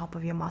ornament on top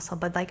of your muscle,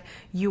 but like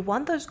you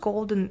want those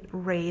golden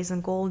rays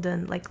and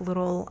golden like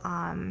little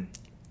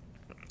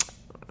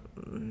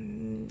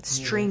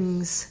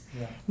strings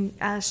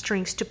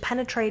to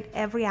penetrate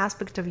every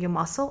aspect of your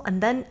muscle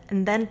and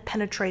then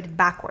penetrate it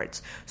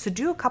backwards. So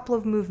do a couple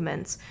of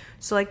movements.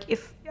 So like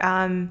if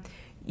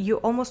you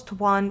almost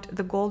want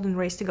the golden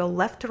rays to go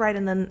left to right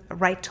and then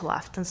right to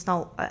left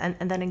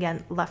and then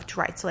again left to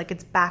right. So like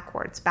it's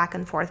backwards, back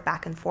and forth,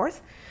 back and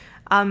forth.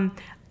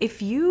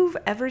 If you've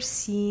ever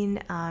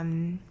seen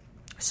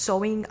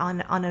sewing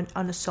on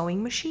a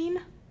sewing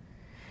machine,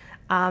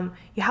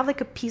 you have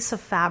like a piece of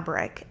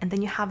fabric and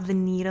then you have the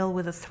needle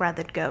with a thread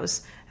that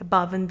goes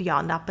above and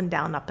beyond, up and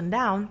down, up and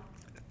down.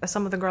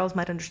 Some of the girls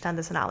might understand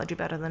this analogy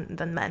better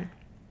than men.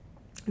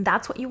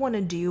 That's what you want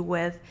to do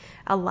with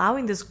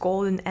allowing this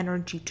golden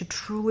energy to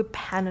truly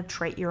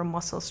penetrate your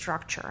muscle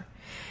structure.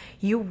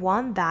 You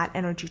want that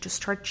energy to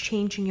start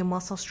changing your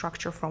muscle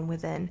structure from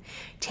within.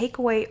 Take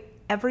away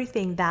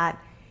everything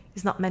that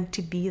is not meant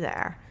to be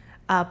there.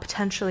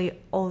 Potentially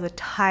all the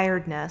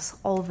tiredness,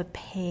 all the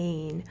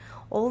pain,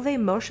 all the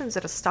emotions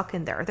that are stuck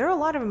in there. There are a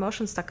lot of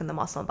emotions stuck in the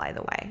muscle, by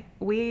the way.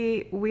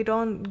 We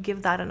don't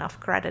give that enough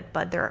credit,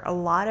 but there are a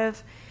lot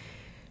of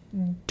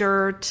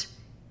dirt,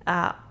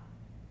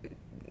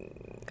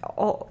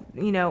 all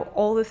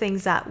the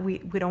things that we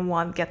don't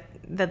want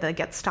that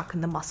get stuck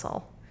in the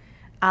muscle.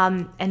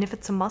 And if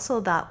it's a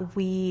muscle that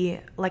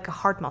like a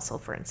heart muscle,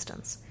 for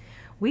instance,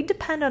 we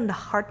depend on the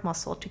heart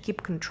muscle to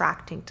keep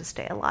contracting to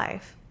stay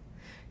alive.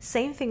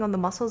 Same thing on the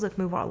muscles that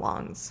move our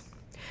lungs.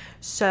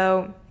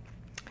 So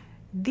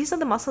these are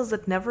the muscles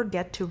that never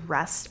get to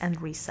rest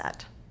and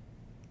reset,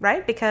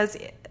 right? Because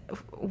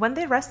when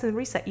they rest and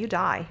reset, you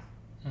die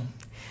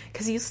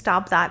because you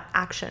stop that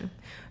action.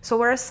 So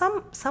whereas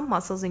some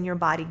muscles in your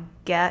body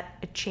get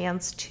a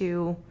chance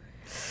to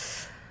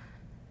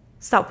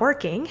stop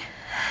working,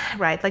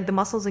 right? Like the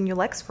muscles in your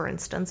legs, for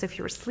instance, if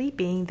you're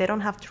sleeping, they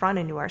don't have to run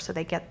anywhere, so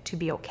they get to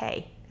be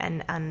okay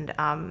and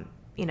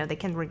they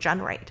can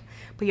regenerate.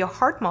 But your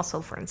heart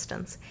muscle, for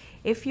instance,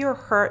 if you're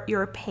hurt,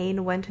 your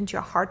pain went into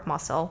your heart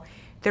muscle,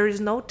 there is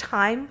no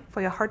time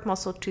for your heart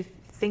muscle to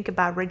think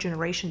about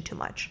regeneration too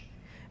much,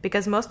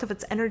 because most of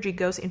its energy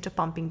goes into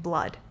pumping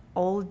blood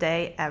all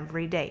day,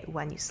 every day,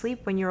 when you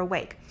sleep, when you're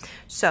awake.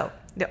 So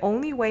the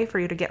only way for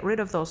you to get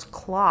rid of those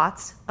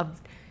clots of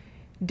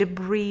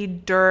debris,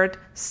 dirt,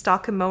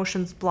 stuck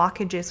emotions,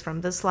 blockages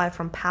from this life,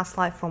 from past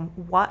life, from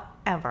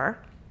whatever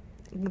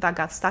that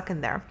got stuck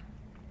in there,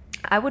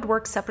 I would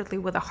work separately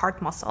with a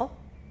heart muscle.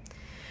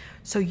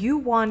 So you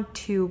want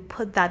to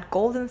put that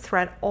golden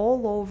thread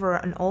all over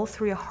and all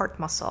through your heart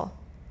muscle.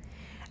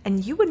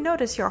 And you would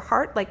notice your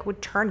heart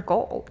would turn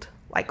gold.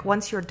 Like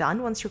once you're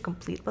done, once you're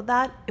complete with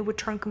that, it would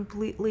turn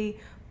completely,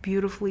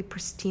 beautifully,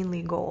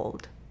 pristinely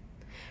gold.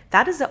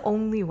 That is the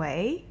only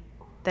way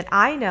that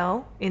I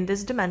know in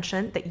this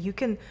dimension that you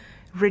can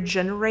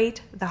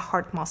regenerate the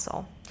heart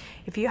muscle.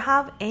 If you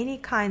have any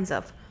kinds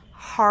of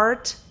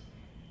heart,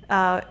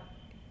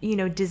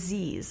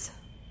 disease,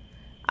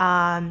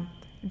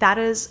 that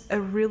is a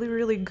really,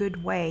 really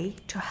good way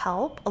to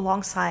help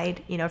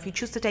alongside, if you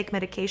choose to take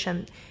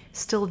medication,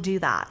 still do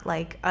that.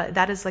 Like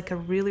that is like a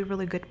really,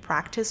 really good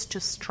practice to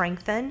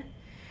strengthen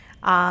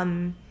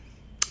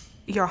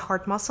your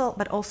heart muscle,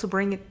 but also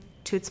bring it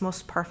to its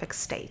most perfect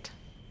state.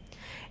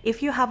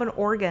 If you have an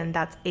organ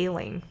that's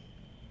ailing,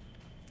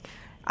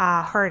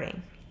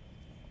 hurting,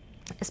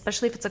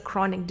 especially if it's a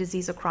chronic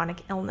disease or chronic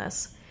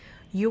illness,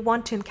 you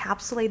want to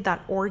encapsulate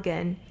that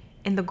organ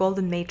in the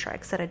golden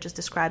matrix that I just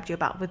described you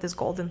about with these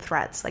golden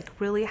threads. Like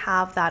really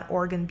have that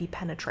organ be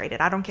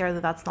penetrated. I don't care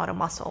that that's not a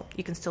muscle.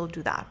 You can still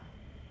do that.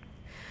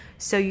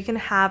 So you can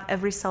have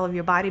every cell of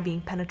your body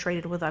being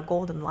penetrated with that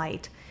golden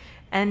light.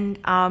 And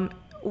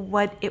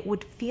what it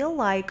would feel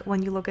like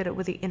when you look at it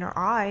with the inner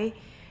eye,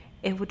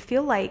 it would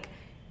feel like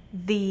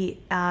the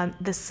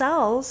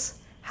cells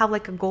have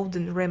like a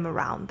golden rim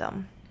around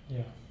them.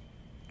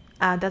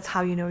 Yeah. That's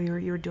how you know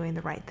you're doing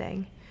the right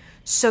thing.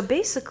 So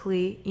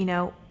basically,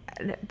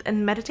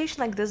 and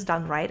meditation like this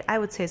done right, I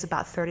would say is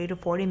about 30 to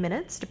 40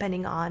 minutes,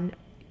 depending on,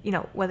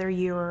 whether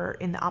you're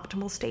in the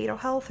optimal state of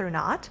health or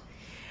not,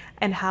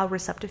 and how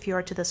receptive you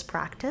are to this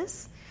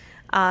practice.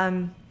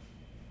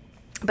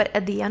 But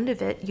at the end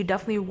of it, you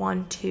definitely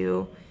want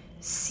to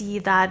see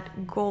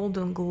that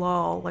golden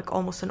glow, like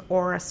almost an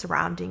aura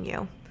surrounding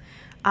you.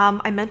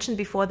 I mentioned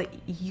before that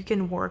you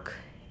can work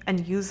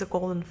and use the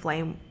golden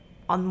flame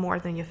on more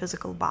than your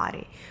physical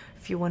body.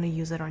 If you want to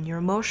use it on your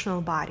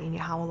emotional body and you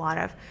have a lot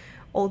of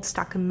old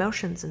stuck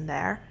emotions in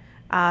there,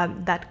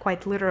 that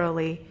quite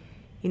literally,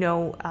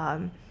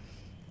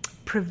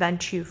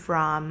 prevent you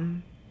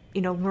from,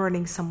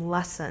 learning some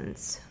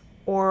lessons,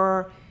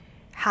 or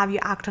have you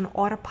act on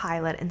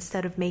autopilot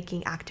instead of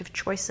making active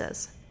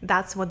choices.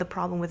 That's what the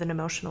problem with an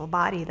emotional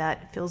body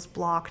that feels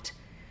blocked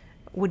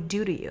would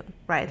do to you,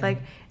 right? Mm-hmm. Like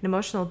an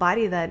emotional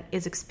body that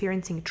is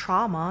experiencing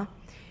trauma,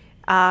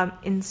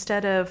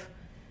 instead of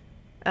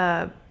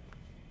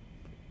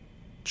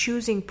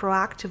choosing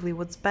proactively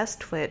what's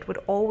best for it, would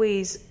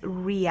always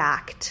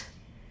react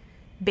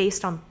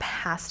based on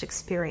past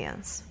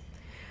experience.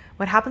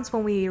 What happens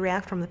when we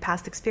react from the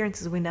past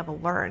experiences, we never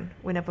learn.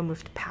 We never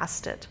moved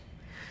past it.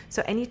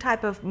 So any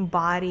type of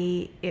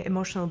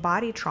emotional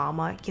body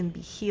trauma can be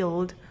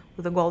healed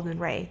with a golden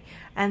ray.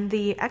 And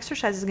the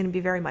exercise is going to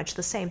be very much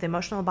the same. The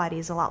emotional body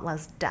is a lot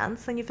less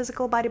dense than your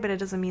physical body, but it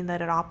doesn't mean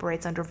that it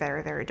operates under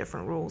very, very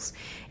different rules.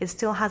 It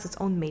still has its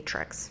own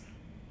matrix.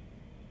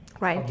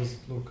 Right. How does it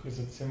look? Is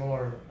it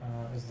similar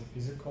as the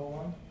physical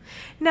one?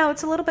 No,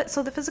 it's a little bit.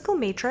 So the physical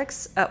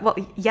matrix,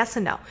 yes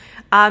and no.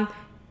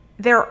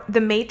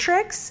 The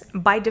matrix,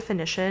 by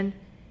definition,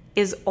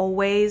 is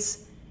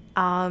always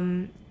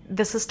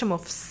the system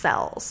of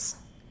cells.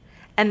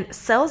 And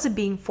cells are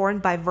being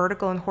formed by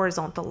vertical and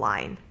horizontal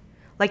line.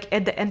 Like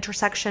at the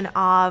intersection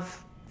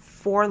of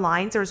 4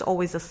 lines, there's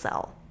always a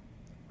cell.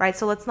 Right?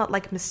 So let's not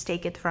like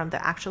mistake it from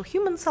the actual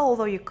human cell,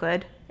 although you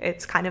could.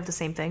 It's kind of the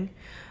same thing.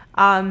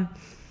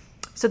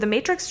 So the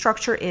matrix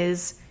structure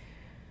is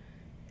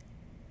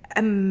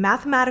a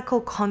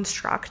mathematical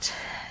construct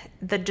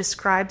that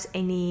describes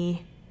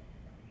any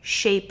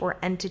shape or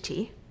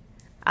entity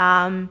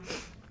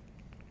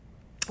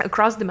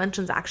across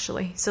dimensions,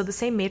 actually. So the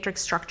same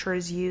matrix structure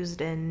is used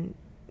in,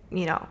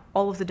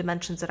 all of the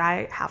dimensions that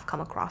I have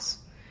come across.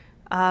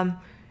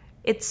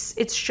 It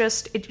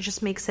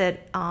just makes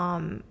it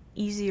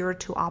easier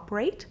to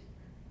operate.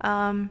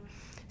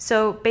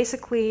 So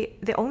basically,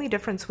 the only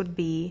difference would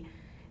be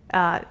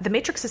the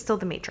matrix is still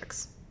the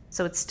matrix.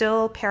 So it's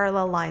still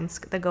parallel lines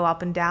that go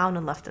up and down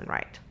and left and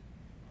right,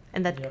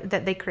 and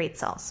that they create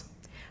cells.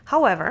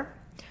 However,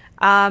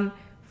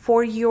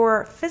 for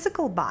your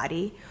physical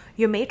body,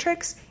 your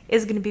matrix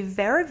is going to be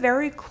very,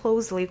 very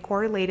closely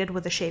correlated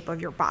with the shape of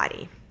your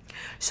body.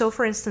 So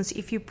for instance,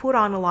 if you put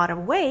on a lot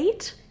of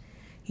weight,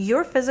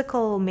 your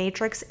physical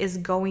matrix is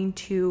going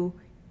to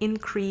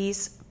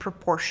increase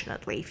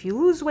proportionately. If you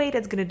lose weight,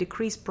 it's going to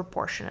decrease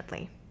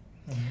proportionately.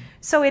 Mm-hmm.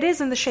 So it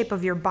is in the shape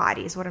of your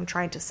body is what I'm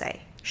trying to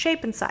say.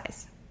 Shape and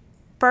size,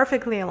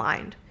 perfectly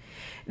aligned.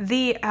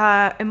 The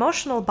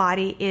emotional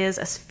body is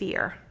a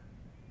sphere.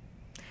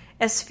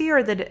 A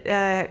sphere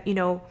that,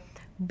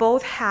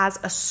 both has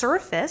a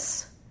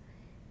surface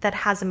that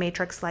has a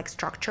matrix-like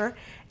structure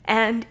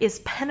and is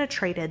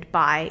penetrated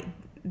by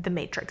the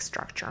matrix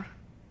structure.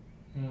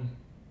 Mm.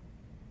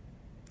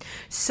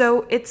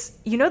 So it's,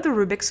 the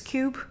Rubik's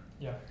Cube?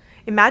 Yeah.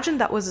 Imagine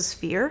that was a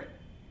sphere.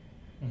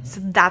 Mm-hmm.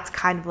 So that's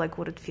kind of like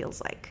what it feels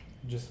like.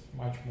 Just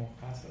much more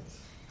facets.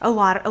 A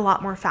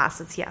lot more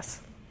facets, yes.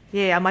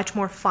 Yeah, much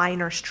more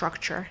finer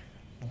structure.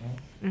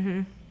 Mm-hmm.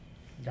 Mm-hmm.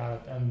 Got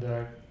it.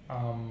 And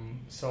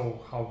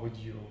so how would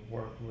you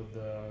work with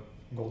the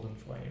golden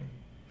flame?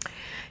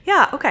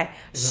 Yeah, okay.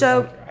 So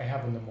like I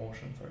have an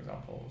emotion, for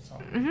example.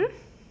 Mm-hmm.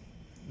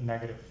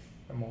 negative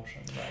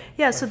emotion, right?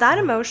 Yeah, Like so that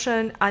fear.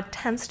 emotion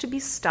tends to be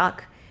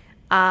stuck.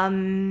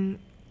 I'm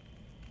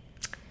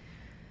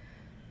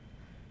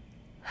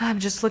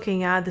just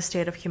looking at the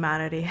state of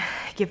humanity.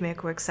 Give me a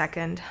quick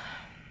second.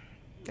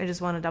 I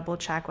just want to double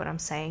check what I'm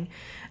saying.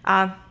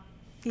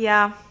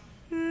 Yeah.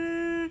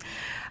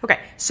 Okay,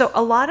 so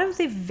a lot of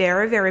the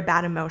very, very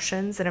bad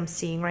emotions that I'm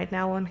seeing right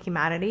now in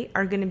humanity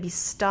are going to be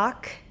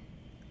stuck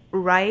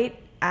right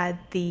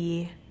at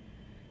the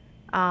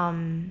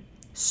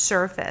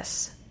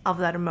surface of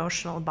that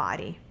emotional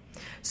body.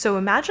 So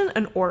imagine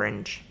an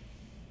orange,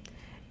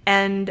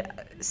 and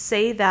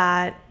say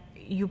that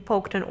you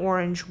poked an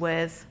orange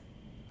with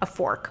a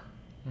fork,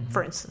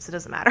 for instance. It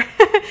doesn't matter.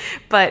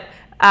 But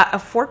a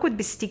fork would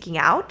be sticking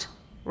out,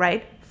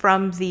 right,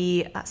 from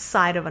the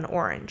side of an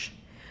orange.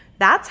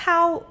 That's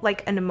how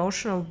like an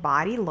emotional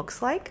body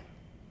looks like.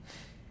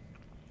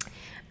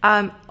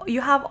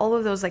 You have all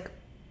of those like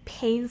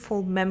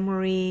painful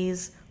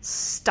memories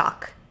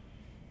stuck,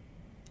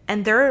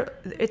 and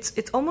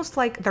it's almost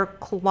like they're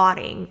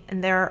clotting,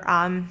 and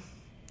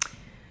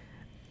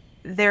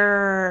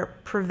they're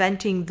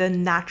preventing the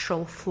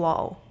natural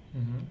flow,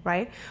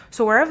 right?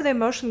 So wherever the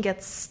emotion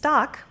gets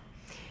stuck,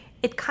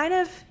 it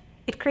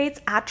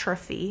creates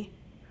atrophy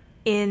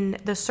in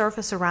the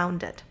surface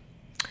around it.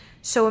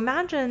 So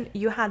imagine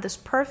you had this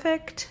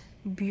perfect,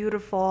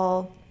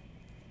 beautiful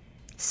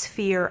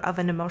sphere of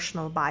an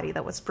emotional body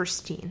that was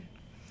pristine.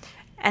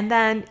 And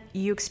then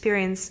you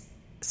experience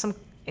some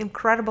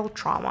incredible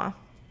trauma,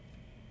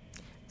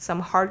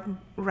 some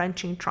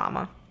heart-wrenching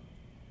trauma.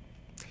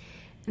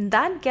 And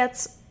that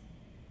gets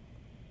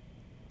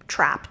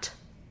trapped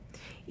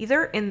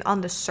either in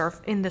the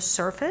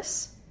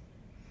surface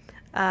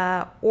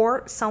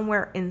or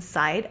somewhere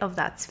inside of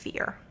that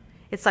sphere.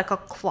 It's like a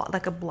clot,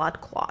 like a blood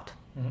clot.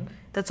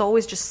 That's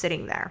always just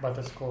sitting there. But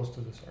it's close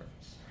to the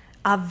surface.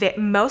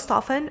 Most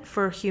often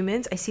for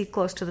humans, I see it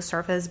close to the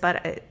surface,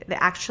 but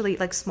actually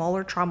like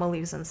smaller trauma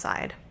lives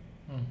inside.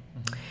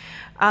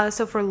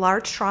 So for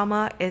large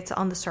trauma, it's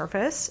on the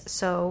surface.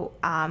 So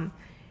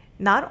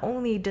not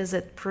only does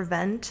it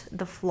prevent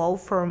the flow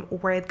from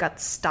where it got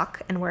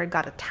stuck and where it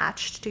got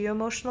attached to your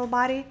emotional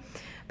body,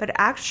 but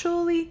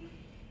actually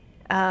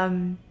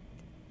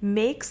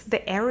makes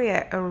the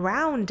area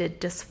around it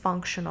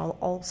dysfunctional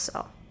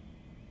also.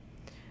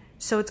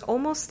 So it's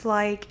almost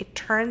like it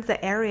turns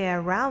the area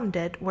around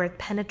it where it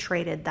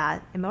penetrated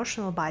that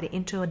emotional body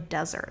into a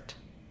desert.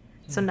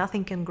 So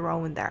nothing can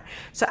grow in there.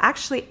 So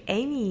actually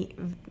any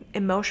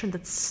emotion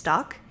that's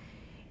stuck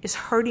is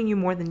hurting you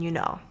more than you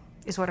know,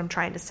 is what I'm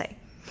trying to say.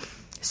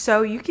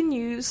 So you can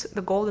use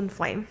the golden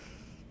flame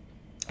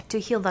to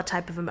heal that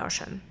type of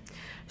emotion.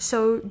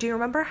 So do you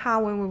remember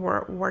how when we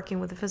were working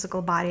with the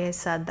physical body, I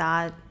said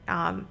that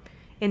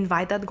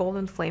invite that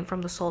golden flame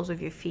from the soles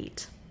of your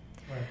feet?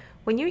 Right.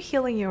 When you're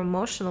healing your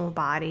emotional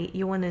body,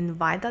 you want to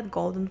invite that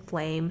golden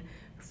flame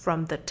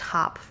from the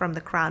top, from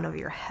the crown of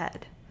your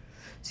head.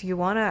 So you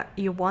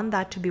want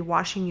that to be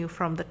washing you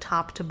from the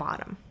top to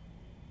bottom.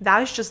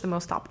 That is just the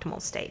most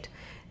optimal state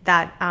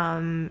that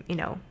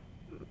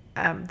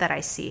that I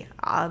see.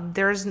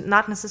 It's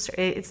not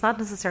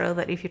necessarily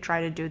that if you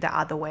try to do the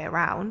other way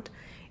around,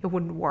 it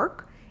wouldn't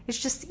work. It's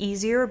just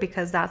easier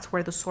because that's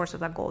where the source of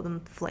that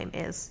golden flame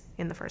is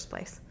in the first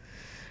place.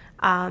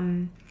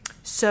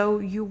 So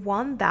you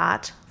want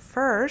that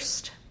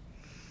first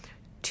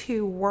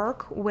to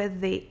work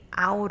with the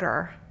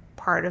outer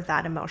part of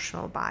that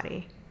emotional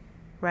body,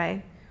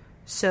 right?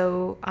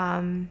 So,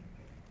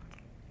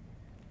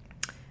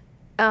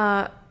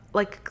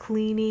 like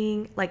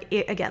cleaning,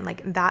 again,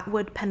 that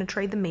would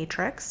penetrate the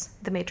matrix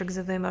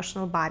of the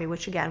emotional body,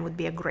 which again would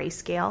be a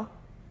grayscale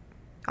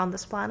on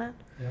this planet.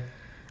 Yeah.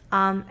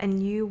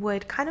 And you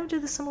would kind of do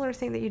the similar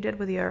thing that you did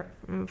with your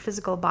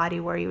physical body,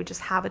 where you would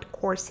just have it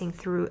coursing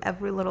through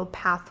every little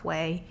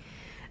pathway,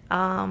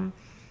 trying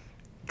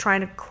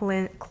to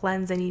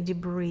cleanse any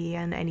debris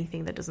and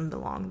anything that doesn't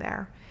belong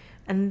there.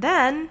 And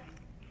then,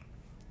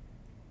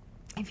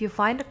 if you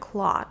find a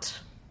clot,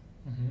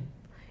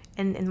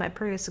 and in my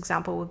previous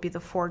example would be the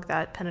fork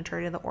that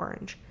penetrated the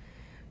orange,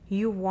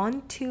 you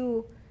want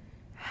to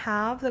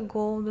have the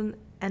golden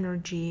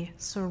energy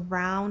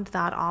surround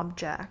that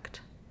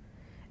object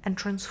and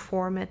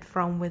transform it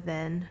from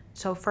within.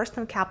 So first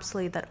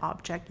encapsulate that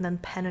object and then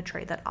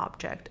penetrate that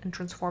object and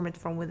transform it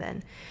from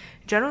within.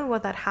 Generally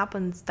what that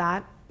happens,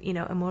 that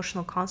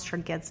emotional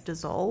construct gets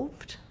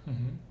dissolved.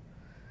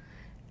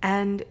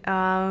 And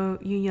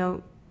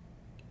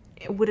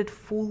would it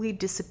fully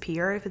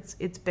disappear if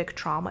it's big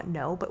trauma?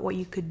 No, but what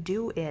you could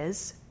do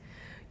is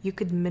you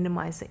could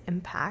minimize the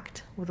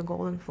impact with a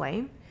golden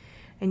flame.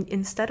 And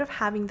instead of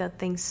having that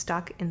thing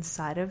stuck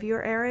inside of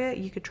your area,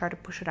 you could try to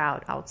push it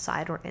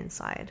outside or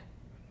inside.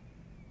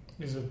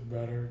 Is it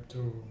better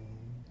to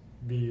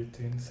be it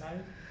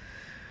inside?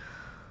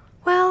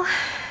 Well,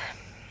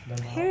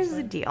 than here's the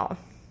outside? deal.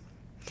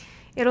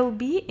 It'll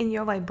be in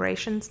your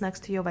vibrations,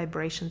 next to your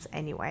vibrations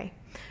anyway.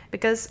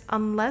 Because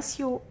unless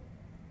you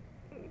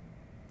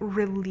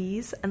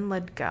release and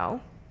let go,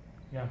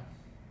 Yeah.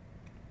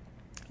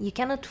 you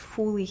cannot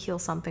fully heal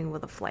something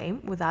with a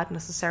flame without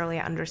necessarily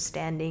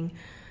understanding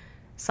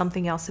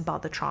something else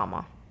about the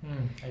trauma.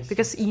 I see.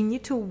 Because you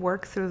need to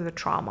work through the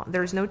trauma.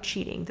 There's no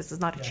cheating. This is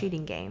not a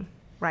cheating game,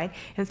 right?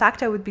 In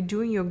fact, I would be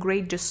doing you a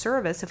great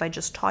disservice if I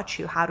just taught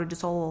you how to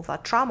dissolve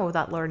that trauma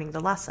without learning the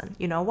lesson.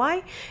 You know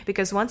why?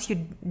 Because once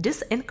you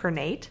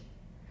disincarnate,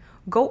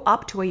 go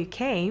up to where you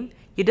came,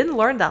 you didn't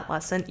learn that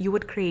lesson, you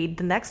would create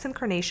the next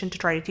incarnation to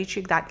try to teach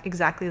you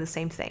exactly the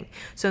same thing.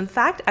 So in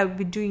fact, I would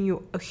be doing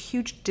you a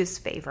huge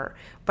disfavor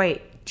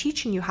by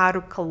teaching you how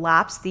to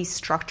collapse these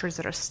structures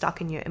that are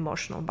stuck in your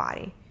emotional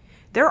body.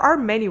 There are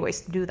many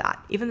ways to do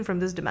that, even from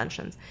this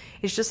dimension.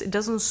 It's just, it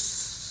doesn't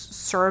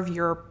serve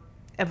your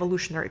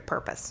evolutionary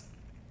purpose.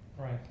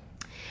 Right.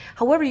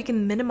 However, you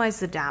can minimize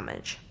the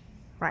damage,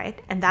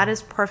 right? And that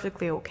is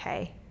perfectly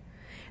okay.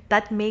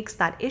 That makes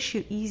that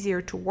issue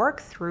easier to work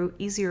through,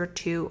 easier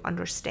to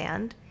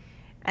understand,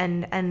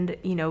 and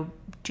you know,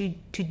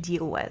 to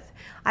deal with.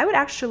 I would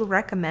actually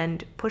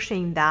recommend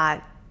pushing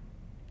that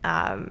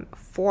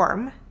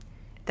form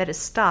that is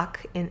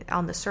stuck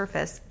on the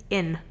surface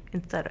in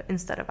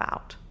instead of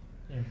out.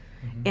 Yeah.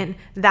 Mm-hmm. And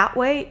that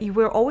way, you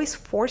were always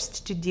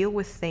forced to deal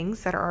with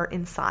things that are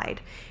inside.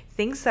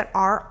 Things that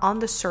are on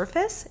the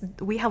surface,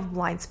 we have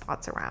blind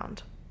spots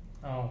around.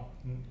 Oh,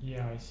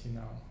 yeah, I see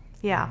now.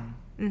 Yeah.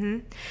 Mm-hmm.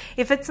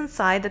 If it's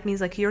inside, that means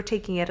like you're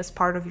taking it as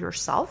part of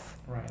yourself.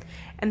 Right.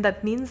 And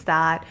that means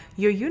that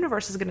your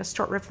universe is going to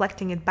start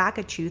reflecting it back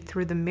at you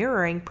through the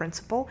mirroring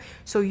principle.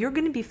 So you're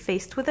going to be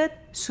faced with it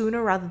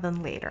sooner rather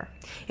than later.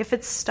 If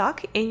it's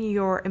stuck in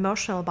your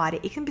emotional body,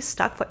 it can be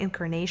stuck for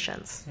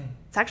incarnations.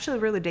 It's actually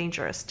really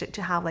dangerous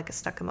to have like a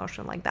stuck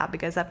emotion like that,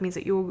 because that means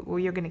that you're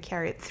going to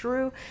carry it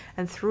through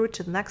and through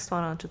to the next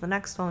one, and to the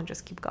next one, and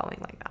just keep going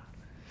like that.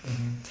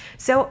 Mm-hmm.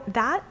 So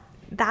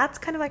that's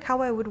kind of like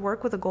how I would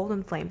work with a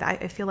golden flame.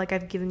 I feel like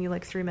I've given you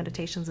like 3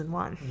 meditations in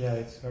one. Yeah,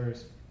 it's very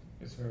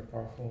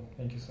powerful.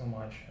 Thank you so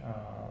much.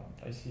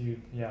 I see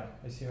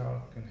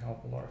how it can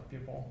help a lot of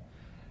people.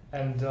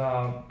 And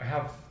I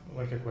have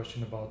like a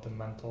question about the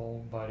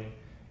mental body.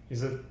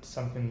 Is it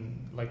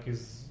something like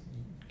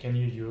can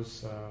you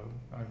use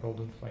a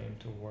golden flame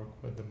to work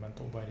with the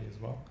mental body as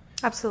well?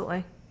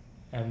 Absolutely.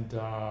 And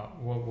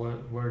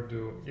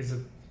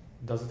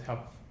does it have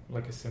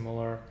like a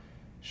similar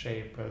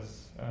shape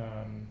as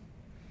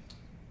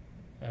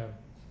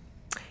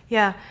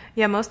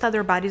most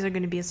other bodies are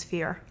going to be a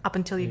sphere up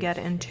until you get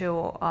into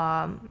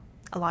a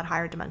lot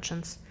higher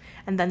dimensions,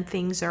 and then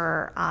things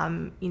are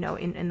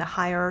in the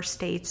higher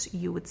states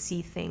you would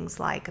see things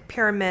like a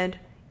pyramid.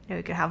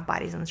 You could have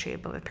bodies in the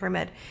shape of a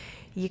pyramid.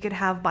 You could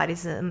have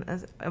bodies in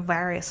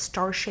various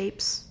star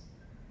shapes,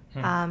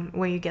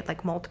 where you get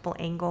like multiple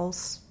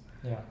angles.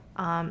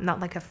 Not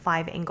like a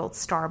 5-angled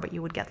star, but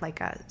you would get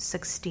like a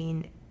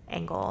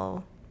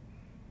 16-angle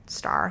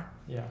star.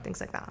 Things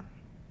like that.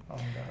 Oh,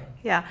 got it.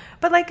 Yeah,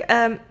 but like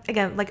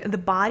again, like the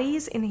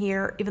bodies in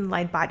here, even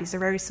light bodies, are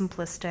very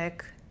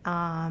simplistic,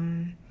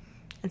 and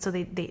so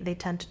they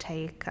tend to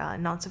take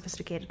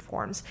non-sophisticated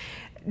forms.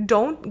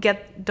 Don't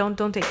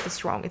take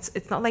this wrong.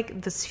 It's not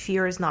like the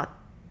sphere is not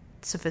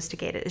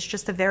sophisticated. It's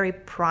just a very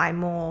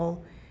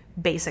primal,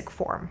 basic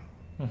form.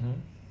 Mm-hmm.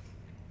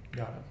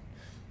 Got it.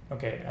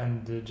 Okay,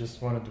 and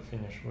just wanted to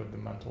finish with the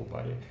mental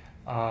body.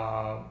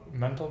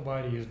 Mental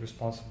body is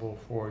responsible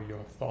for your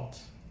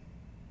thoughts.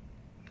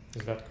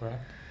 Is that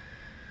correct?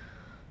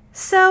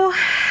 So,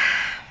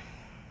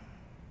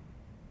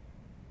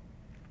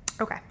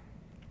 okay.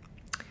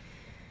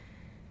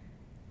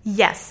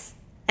 Yes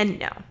and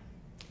no.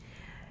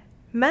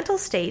 Mental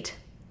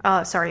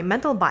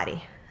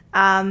body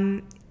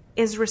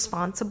is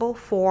responsible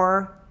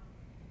for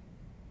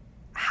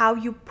how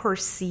you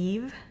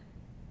perceive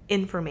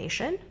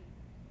information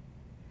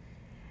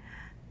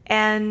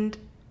and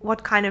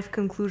what kind of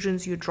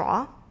conclusions you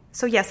draw.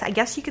 So yes, I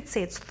guess you could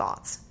say it's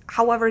thoughts.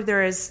 However,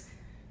 there is,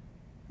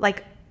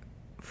 like,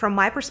 from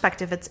my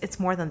perspective, it's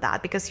more than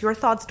that, because your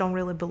thoughts don't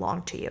really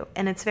belong to you,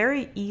 and it's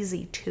very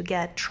easy to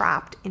get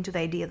trapped into the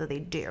idea that they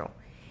do.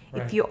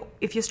 Right.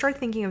 If you start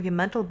thinking of your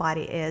mental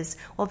body as,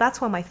 well,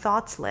 that's where my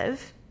thoughts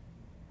live.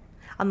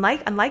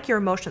 Unlike your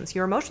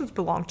emotions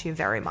belong to you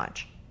very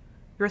much.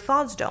 Your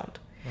thoughts don't.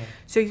 Right.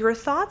 So your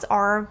thoughts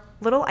are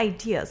little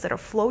ideas that are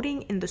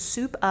floating in the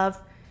soup of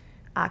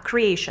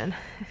creation,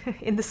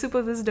 in the soup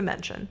of this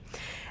dimension.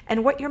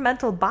 And what your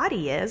mental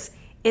body is,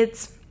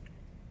 it's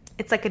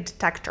like a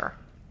detector.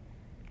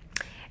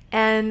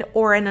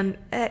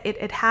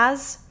 It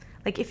has,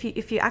 like,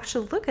 if you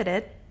actually look at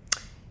it,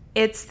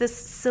 it's this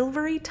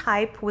silvery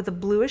type with a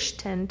bluish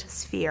tint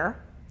sphere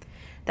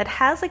that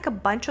has like a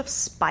bunch of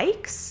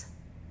spikes.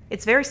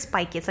 It's very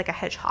spiky. It's like a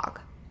hedgehog.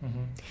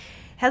 Mm-hmm. It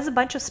has a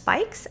bunch of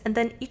spikes, and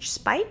then each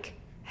spike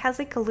has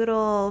like a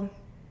little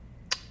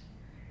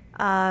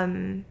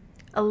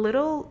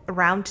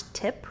round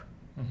tip.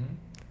 Mm-hmm.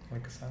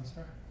 Like a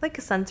sensor? Like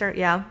a sensor,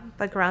 yeah.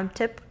 Like a round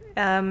tip.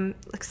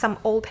 Like some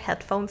old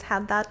headphones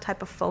had that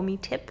type of foamy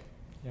tip.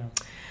 Yeah.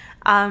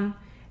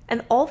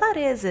 And all that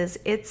is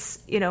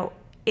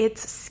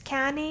it's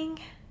scanning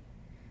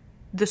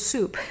the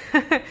soup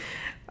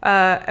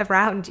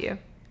around you.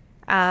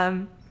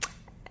 And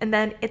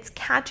then it's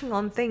catching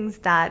on things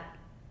that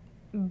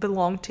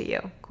belong to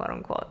you, quote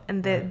unquote.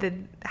 And the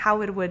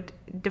how it would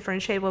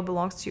differentiate what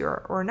belongs to you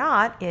or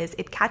not is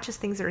it catches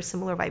things that are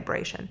similar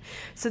vibration.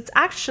 So it's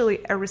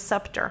actually a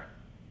receptor.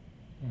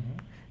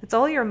 It's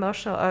all your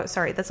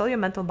that's all your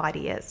mental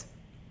body is.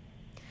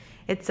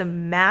 It's a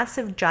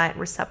massive giant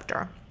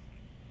receptor.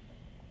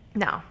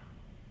 Now,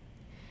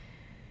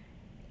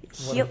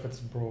 what if it's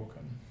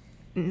broken?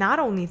 Not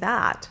only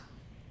that,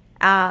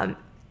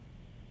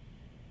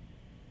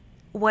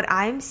 what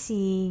I'm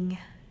seeing,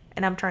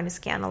 and I'm trying to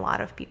scan a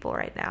lot of people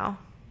right now.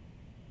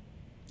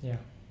 Yeah.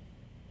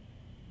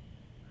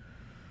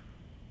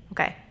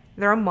 Okay,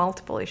 there are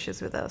multiple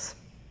issues with this.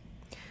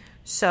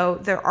 So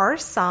there are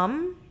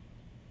some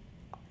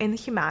in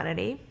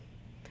humanity,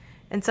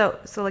 and so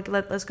like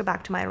let's go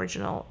back to my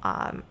original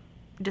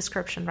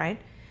description, right?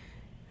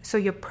 So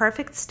your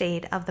perfect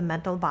state of the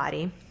mental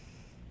body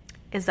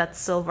is that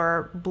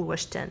silver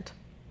bluish tint,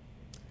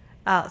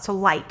 so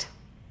light,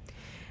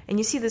 and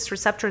you see these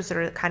receptors that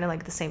are kind of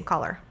like the same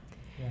color.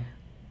 Yeah.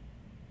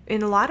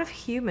 In a lot of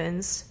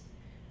humans,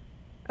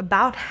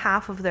 about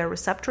half of their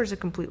receptors are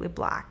completely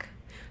black.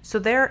 So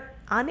they're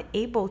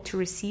unable to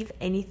receive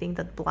anything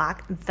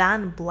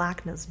than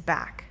blackness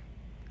back,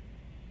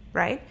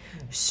 right?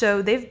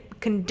 So they've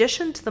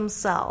conditioned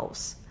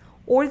themselves,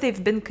 or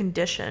they've been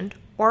conditioned,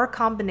 or a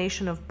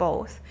combination of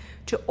both,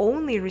 to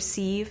only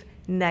receive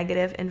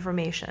negative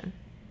information.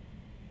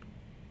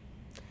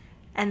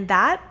 And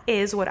that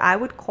is what I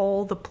would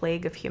call the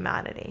plague of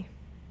humanity.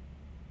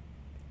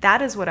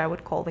 That is what I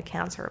would call the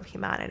cancer of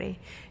humanity,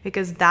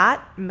 because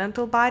that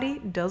mental body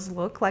does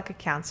look like a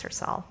cancer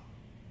cell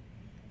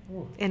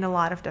in a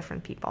lot of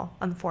different people,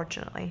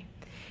 unfortunately.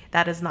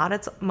 That is not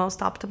its most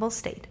optimal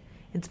state.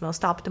 Its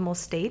most optimal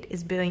state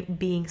is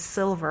being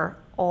silver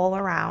all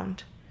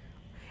around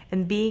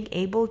and being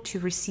able to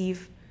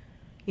receive,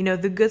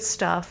 the good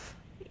stuff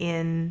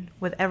in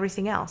with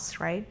everything else,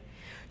 right?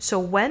 So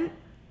when,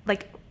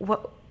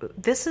 what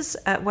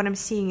I'm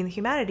seeing in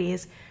humanity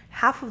is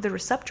half of the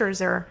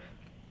receptors are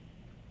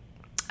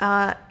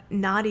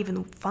not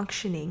even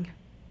functioning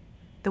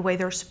the way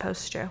they're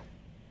supposed to,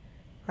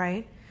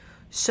 right?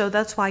 So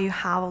that's why you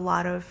have a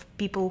lot of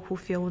people who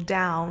feel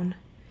down.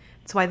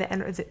 That's why the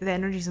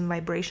energies and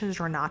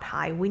vibrations are not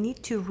high. We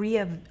need to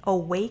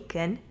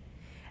reawaken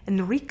and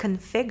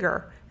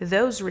reconfigure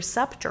those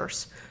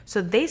receptors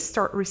so they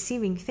start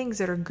receiving things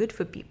that are good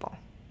for people.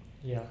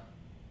 Yeah.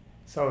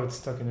 So it's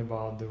talking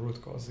about the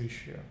root cause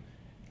issue,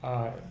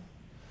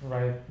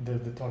 right?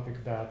 The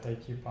topic that I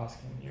keep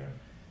asking you.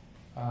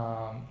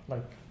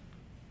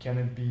 Can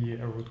it be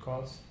a root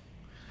cause?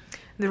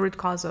 The root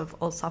cause of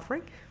all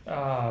suffering?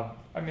 The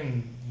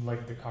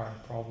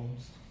current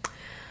problems.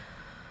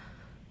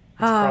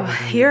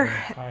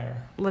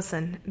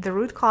 Listen, the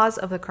root cause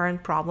of the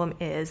current problem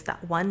is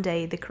that one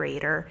day the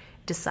creator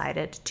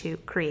decided to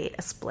create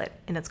a split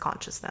in its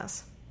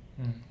consciousness.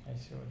 I see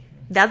what you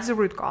mean. That's the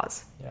root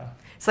cause. Yeah.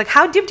 It's like,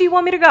 how deep do you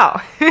want me to go?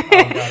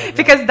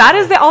 Because that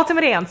is the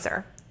ultimate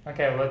answer.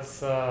 Okay, let's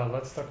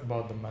talk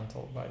about the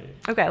mental body.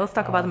 Okay, let's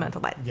talk about the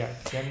mental body. Yeah,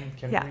 can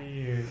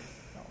we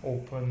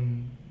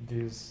open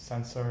these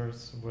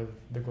sensors with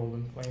the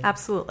golden flame?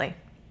 Absolutely.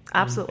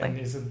 And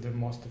is it the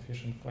most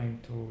efficient flame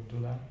to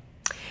do that?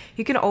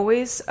 You can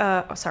always,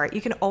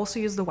 you can also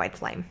use the white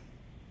flame.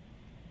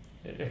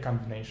 A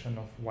combination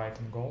of white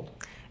and gold?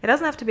 It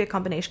doesn't have to be a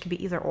combination, it can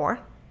be either or.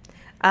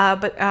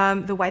 But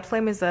the white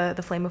flame is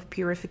the flame of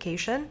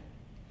purification.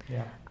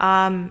 Yeah.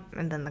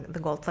 And then the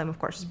gold flame, of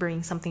course, is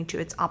bringing something to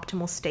its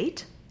optimal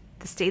state,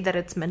 the state that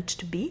it's meant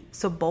to be.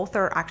 So both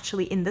are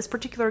actually, in this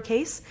particular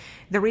case,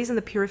 the reason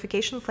the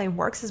purification flame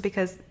works is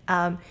because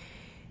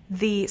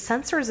the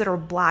sensors that are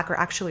black are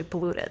actually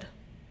polluted.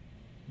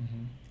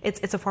 Mm-hmm.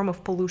 It's a form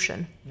of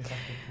pollution.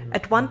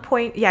 At one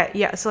point,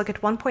 so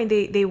at one point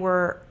they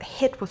were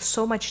hit with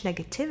so much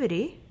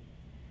negativity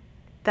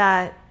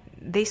that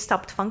they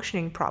stopped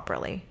functioning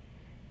properly.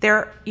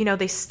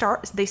 They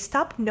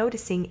stopped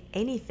noticing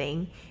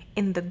anything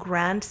in the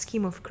grand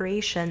scheme of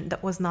creation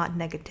that was not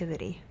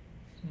negativity.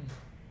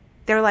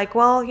 They're like,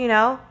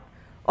 well,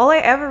 all I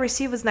ever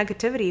receive is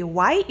negativity.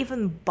 Why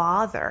even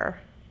bother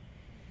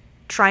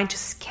trying to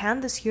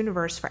scan this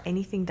universe for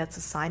anything that's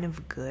a sign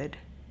of good?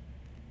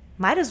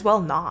 Might as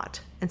well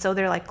not. And so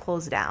they're like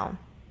closed down.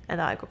 And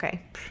they're like,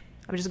 okay,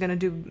 I'm just going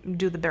to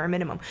do the bare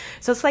minimum.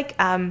 So it's like,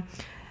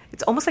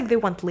 it's almost like they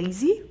want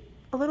lazy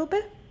a little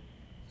bit.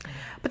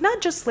 But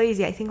not just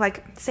lazy. I think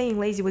like saying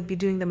lazy would be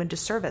doing them a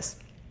disservice.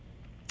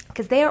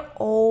 Because they are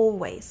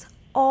always,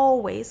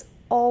 always,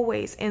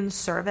 always in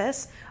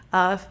service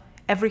of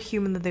every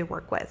human that they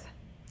work with.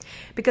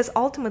 Because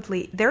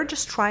ultimately, they're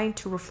just trying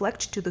to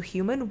reflect to the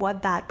human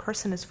what that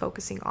person is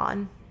focusing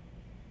on.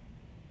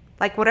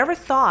 Like whatever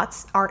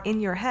thoughts are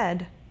in your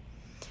head,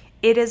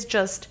 it is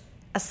just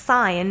a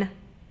sign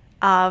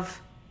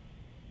of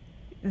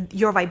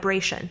your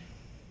vibration.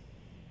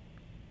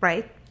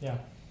 Right? Yeah.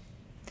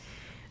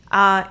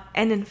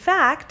 And in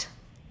fact,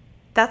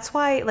 that's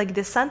why like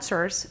the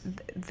sensors,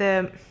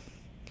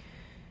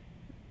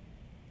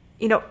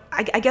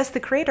 I guess the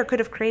creator could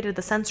have created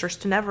the sensors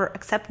to never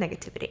accept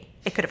negativity.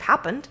 It could have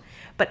happened,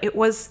 but it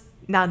was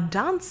not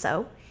done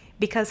so,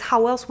 because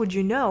how else would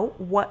you know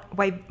what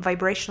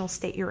vibrational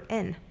state you're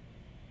in?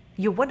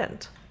 You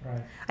wouldn't.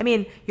 Right. I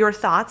mean, your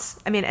thoughts,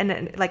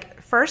 and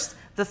like first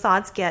the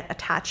thoughts get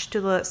attached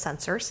to the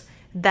sensors,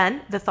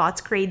 then the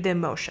thoughts create the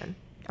emotion.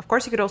 Of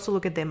course, you could also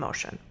look at the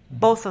emotion,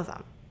 both of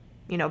them,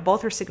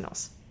 both are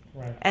signals.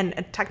 Right.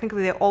 And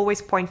technically they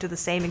always point to the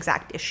same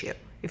exact issue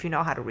if you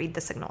know how to read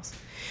the signals.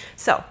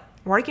 So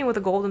working with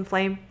the golden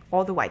flame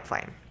or the white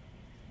flame,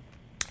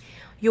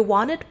 you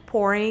want it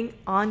pouring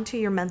onto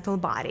your mental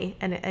body.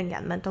 And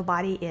again, mental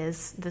body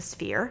is the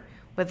sphere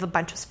with a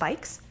bunch of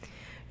spikes.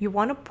 You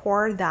want to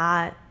pour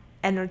that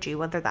energy,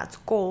 whether that's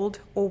gold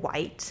or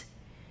white,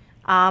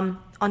 on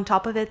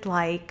top of it,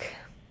 like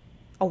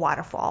a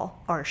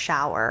waterfall or a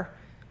shower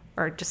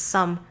or just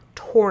some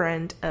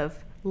torrent of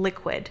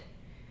liquid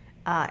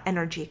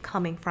energy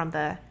coming from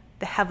the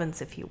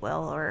heavens, if you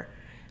will, or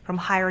from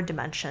higher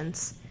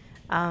dimensions,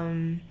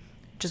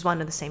 which is one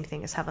and the same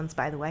thing as heavens,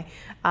 by the way,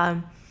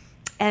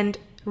 and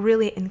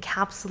really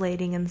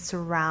encapsulating and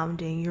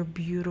surrounding your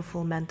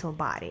beautiful mental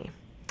body.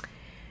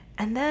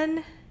 And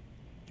then,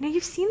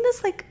 you've seen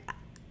this like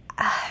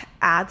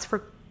ads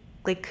for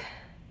like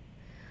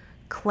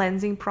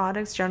cleansing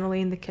products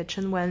generally in the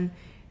kitchen when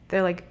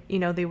they're like,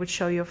 they would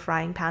show you a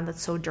frying pan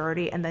that's so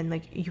dirty, and then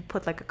like you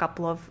put like a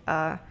couple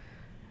of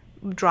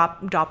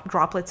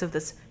droplets of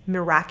this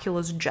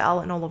miraculous gel,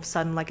 and all of a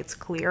sudden like it's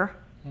clear.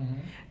 Mm-hmm.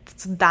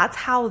 So that's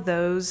how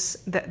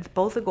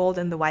both the gold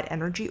and the white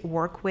energy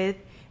work with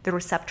the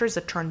receptors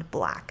that turned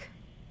black.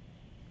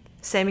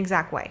 Same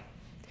exact way.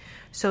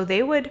 So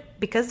they would,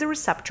 because the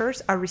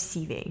receptors are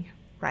receiving,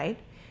 right?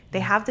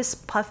 They have this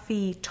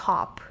puffy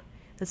top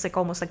that's like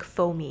almost like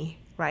foamy,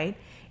 right?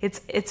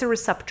 It's a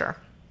receptor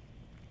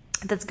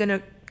that's going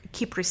to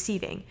keep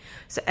receiving.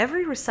 So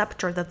every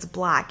receptor that's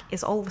black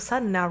is all of a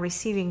sudden now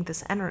receiving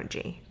this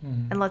energy.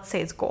 Mm-hmm. And let's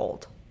say it's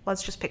gold.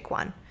 Let's just pick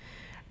one.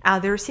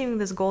 They're receiving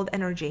this gold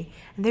energy,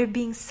 and they're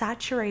being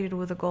saturated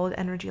with the gold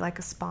energy like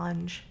a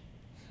sponge.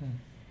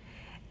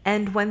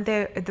 And when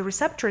the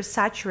receptor is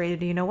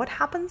saturated, you know what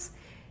happens?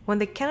 When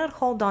they cannot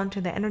hold on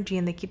to the energy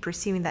and they keep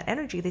receiving that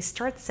energy, they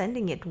start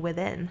sending it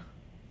within.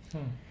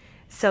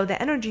 So the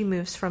energy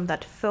moves from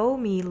that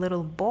foamy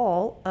little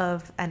ball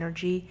of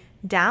energy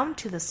down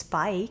to the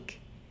spike,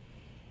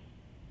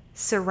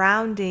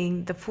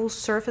 surrounding the full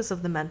surface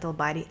of the mental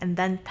body and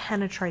then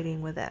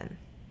penetrating within.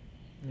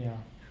 Yeah.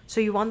 So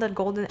you want that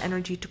golden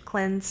energy to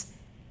cleanse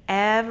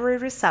every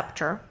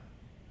receptor,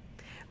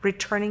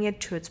 returning it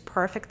to its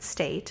perfect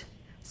state,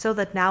 so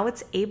that now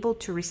it's able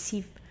to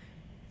receive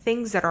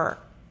things that are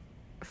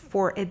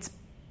for its,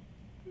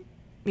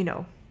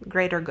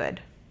 greater good,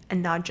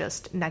 and not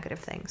just negative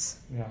things.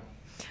 Yeah.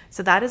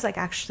 So that is like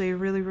actually a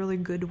really, really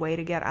good way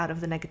to get out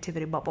of the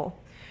negativity bubble.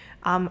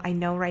 I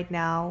know right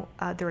now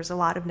there is a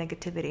lot of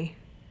negativity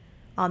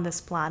on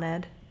this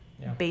planet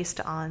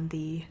based on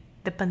the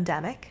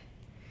pandemic.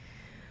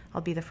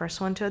 I'll be the first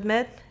one to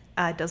admit,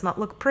 it does not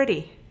look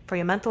pretty for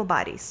your mental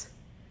bodies.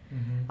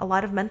 Mm-hmm. A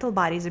lot of mental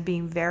bodies are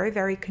being very,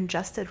 very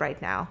congested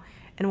right now.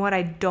 And what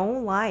I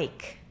don't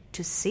like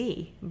to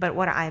see, but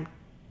what I'm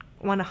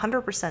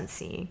 100%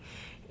 seeing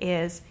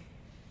is,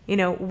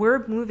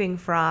 we're moving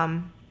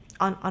from,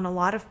 on a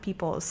lot of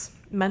people's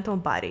mental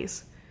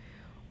bodies,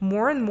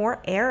 more and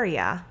more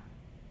area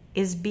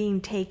is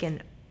being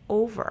taken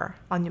over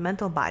on your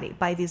mental body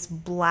by these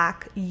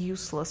black,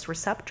 useless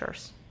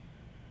receptors.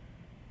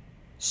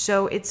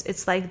 So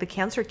it's like the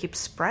cancer keeps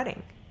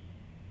spreading.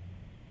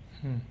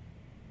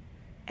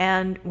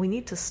 And we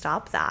need to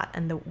stop that.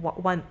 And the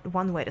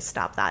one way to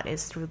stop that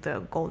is through the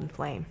golden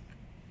flame.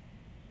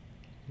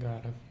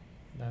 Got it.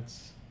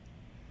 That's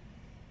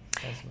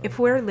if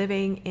we're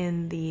living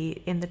in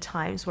the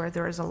times where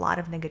there is a lot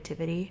of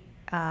negativity,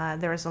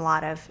 there is a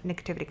lot of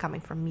negativity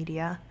coming from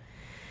media,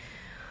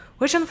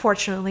 which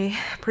unfortunately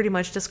pretty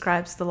much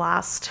describes the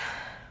last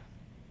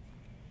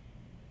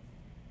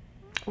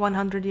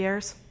 100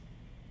 years.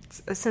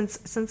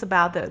 Since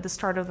about the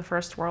start of the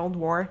First World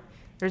War,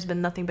 there's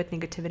been nothing but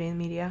negativity in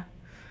media.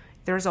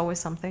 There's always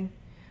something.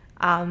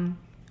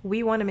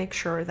 We want to make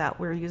sure that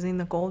we're using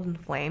the golden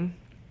flame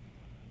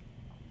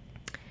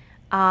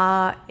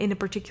in a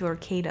particular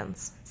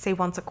cadence, say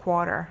once a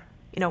quarter,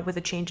 with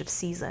a change of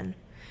season,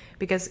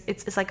 because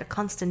it's like a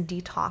constant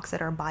detox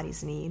that our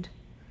bodies need,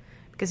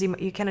 because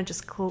you cannot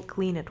just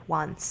clean it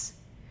once,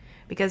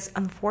 because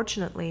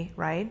unfortunately,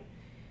 right,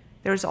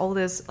 there's all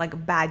this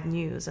like bad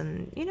news,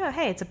 and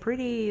hey, it's a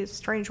pretty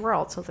strange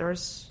world, so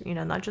there's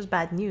not just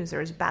bad news,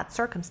 there's bad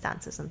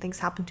circumstances, and things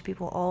happen to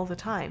people all the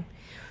time.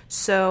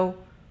 So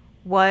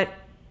what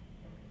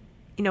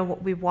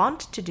we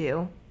want to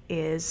do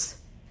is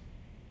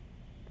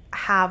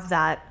have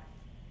that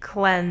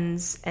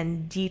cleanse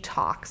and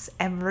detox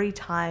every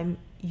time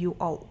you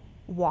are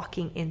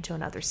walking into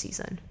another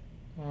season.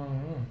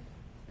 Mm-hmm.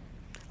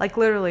 Like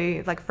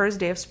literally, like first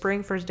day of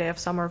spring, first day of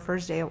summer,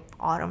 first day of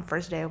autumn,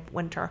 first day of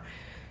winter.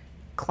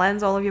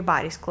 Cleanse all of your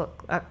bodies.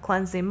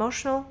 Cleanse the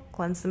emotional,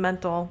 cleanse the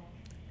mental,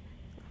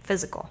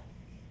 physical,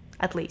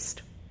 at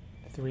least.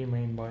 3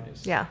 main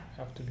bodies Yeah.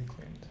 have to be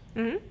cleaned.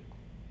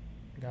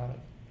 Mm-hmm. Got it.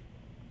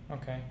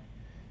 Okay.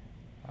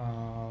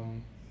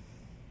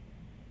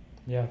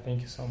 Yeah,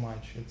 thank you so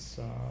much. It's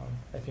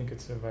I think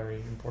it's a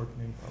very important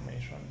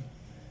information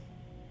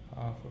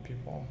for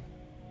people.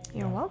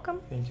 You're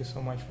welcome. Thank you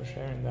so much for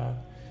sharing that.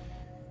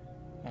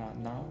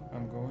 Now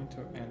I'm going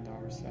to end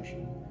our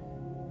session.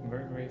 I'm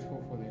very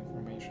grateful for the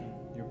information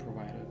you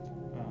provided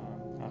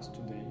us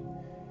today.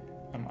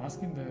 I'm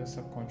asking the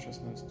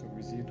subconsciousness to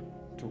visit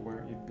to where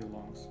it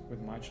belongs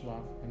with much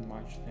love and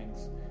much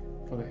thanks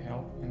for the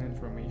help and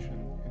information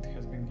it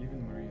has been given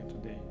Maria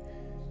today.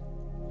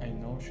 I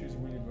know she's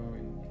really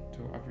going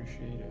to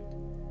appreciate it.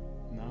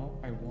 Now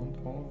I want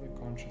all the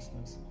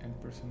consciousness and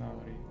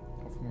personality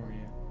of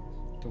Maria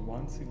to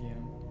once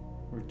again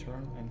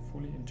return and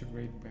fully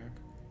integrate back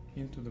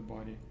into the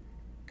body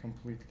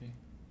completely.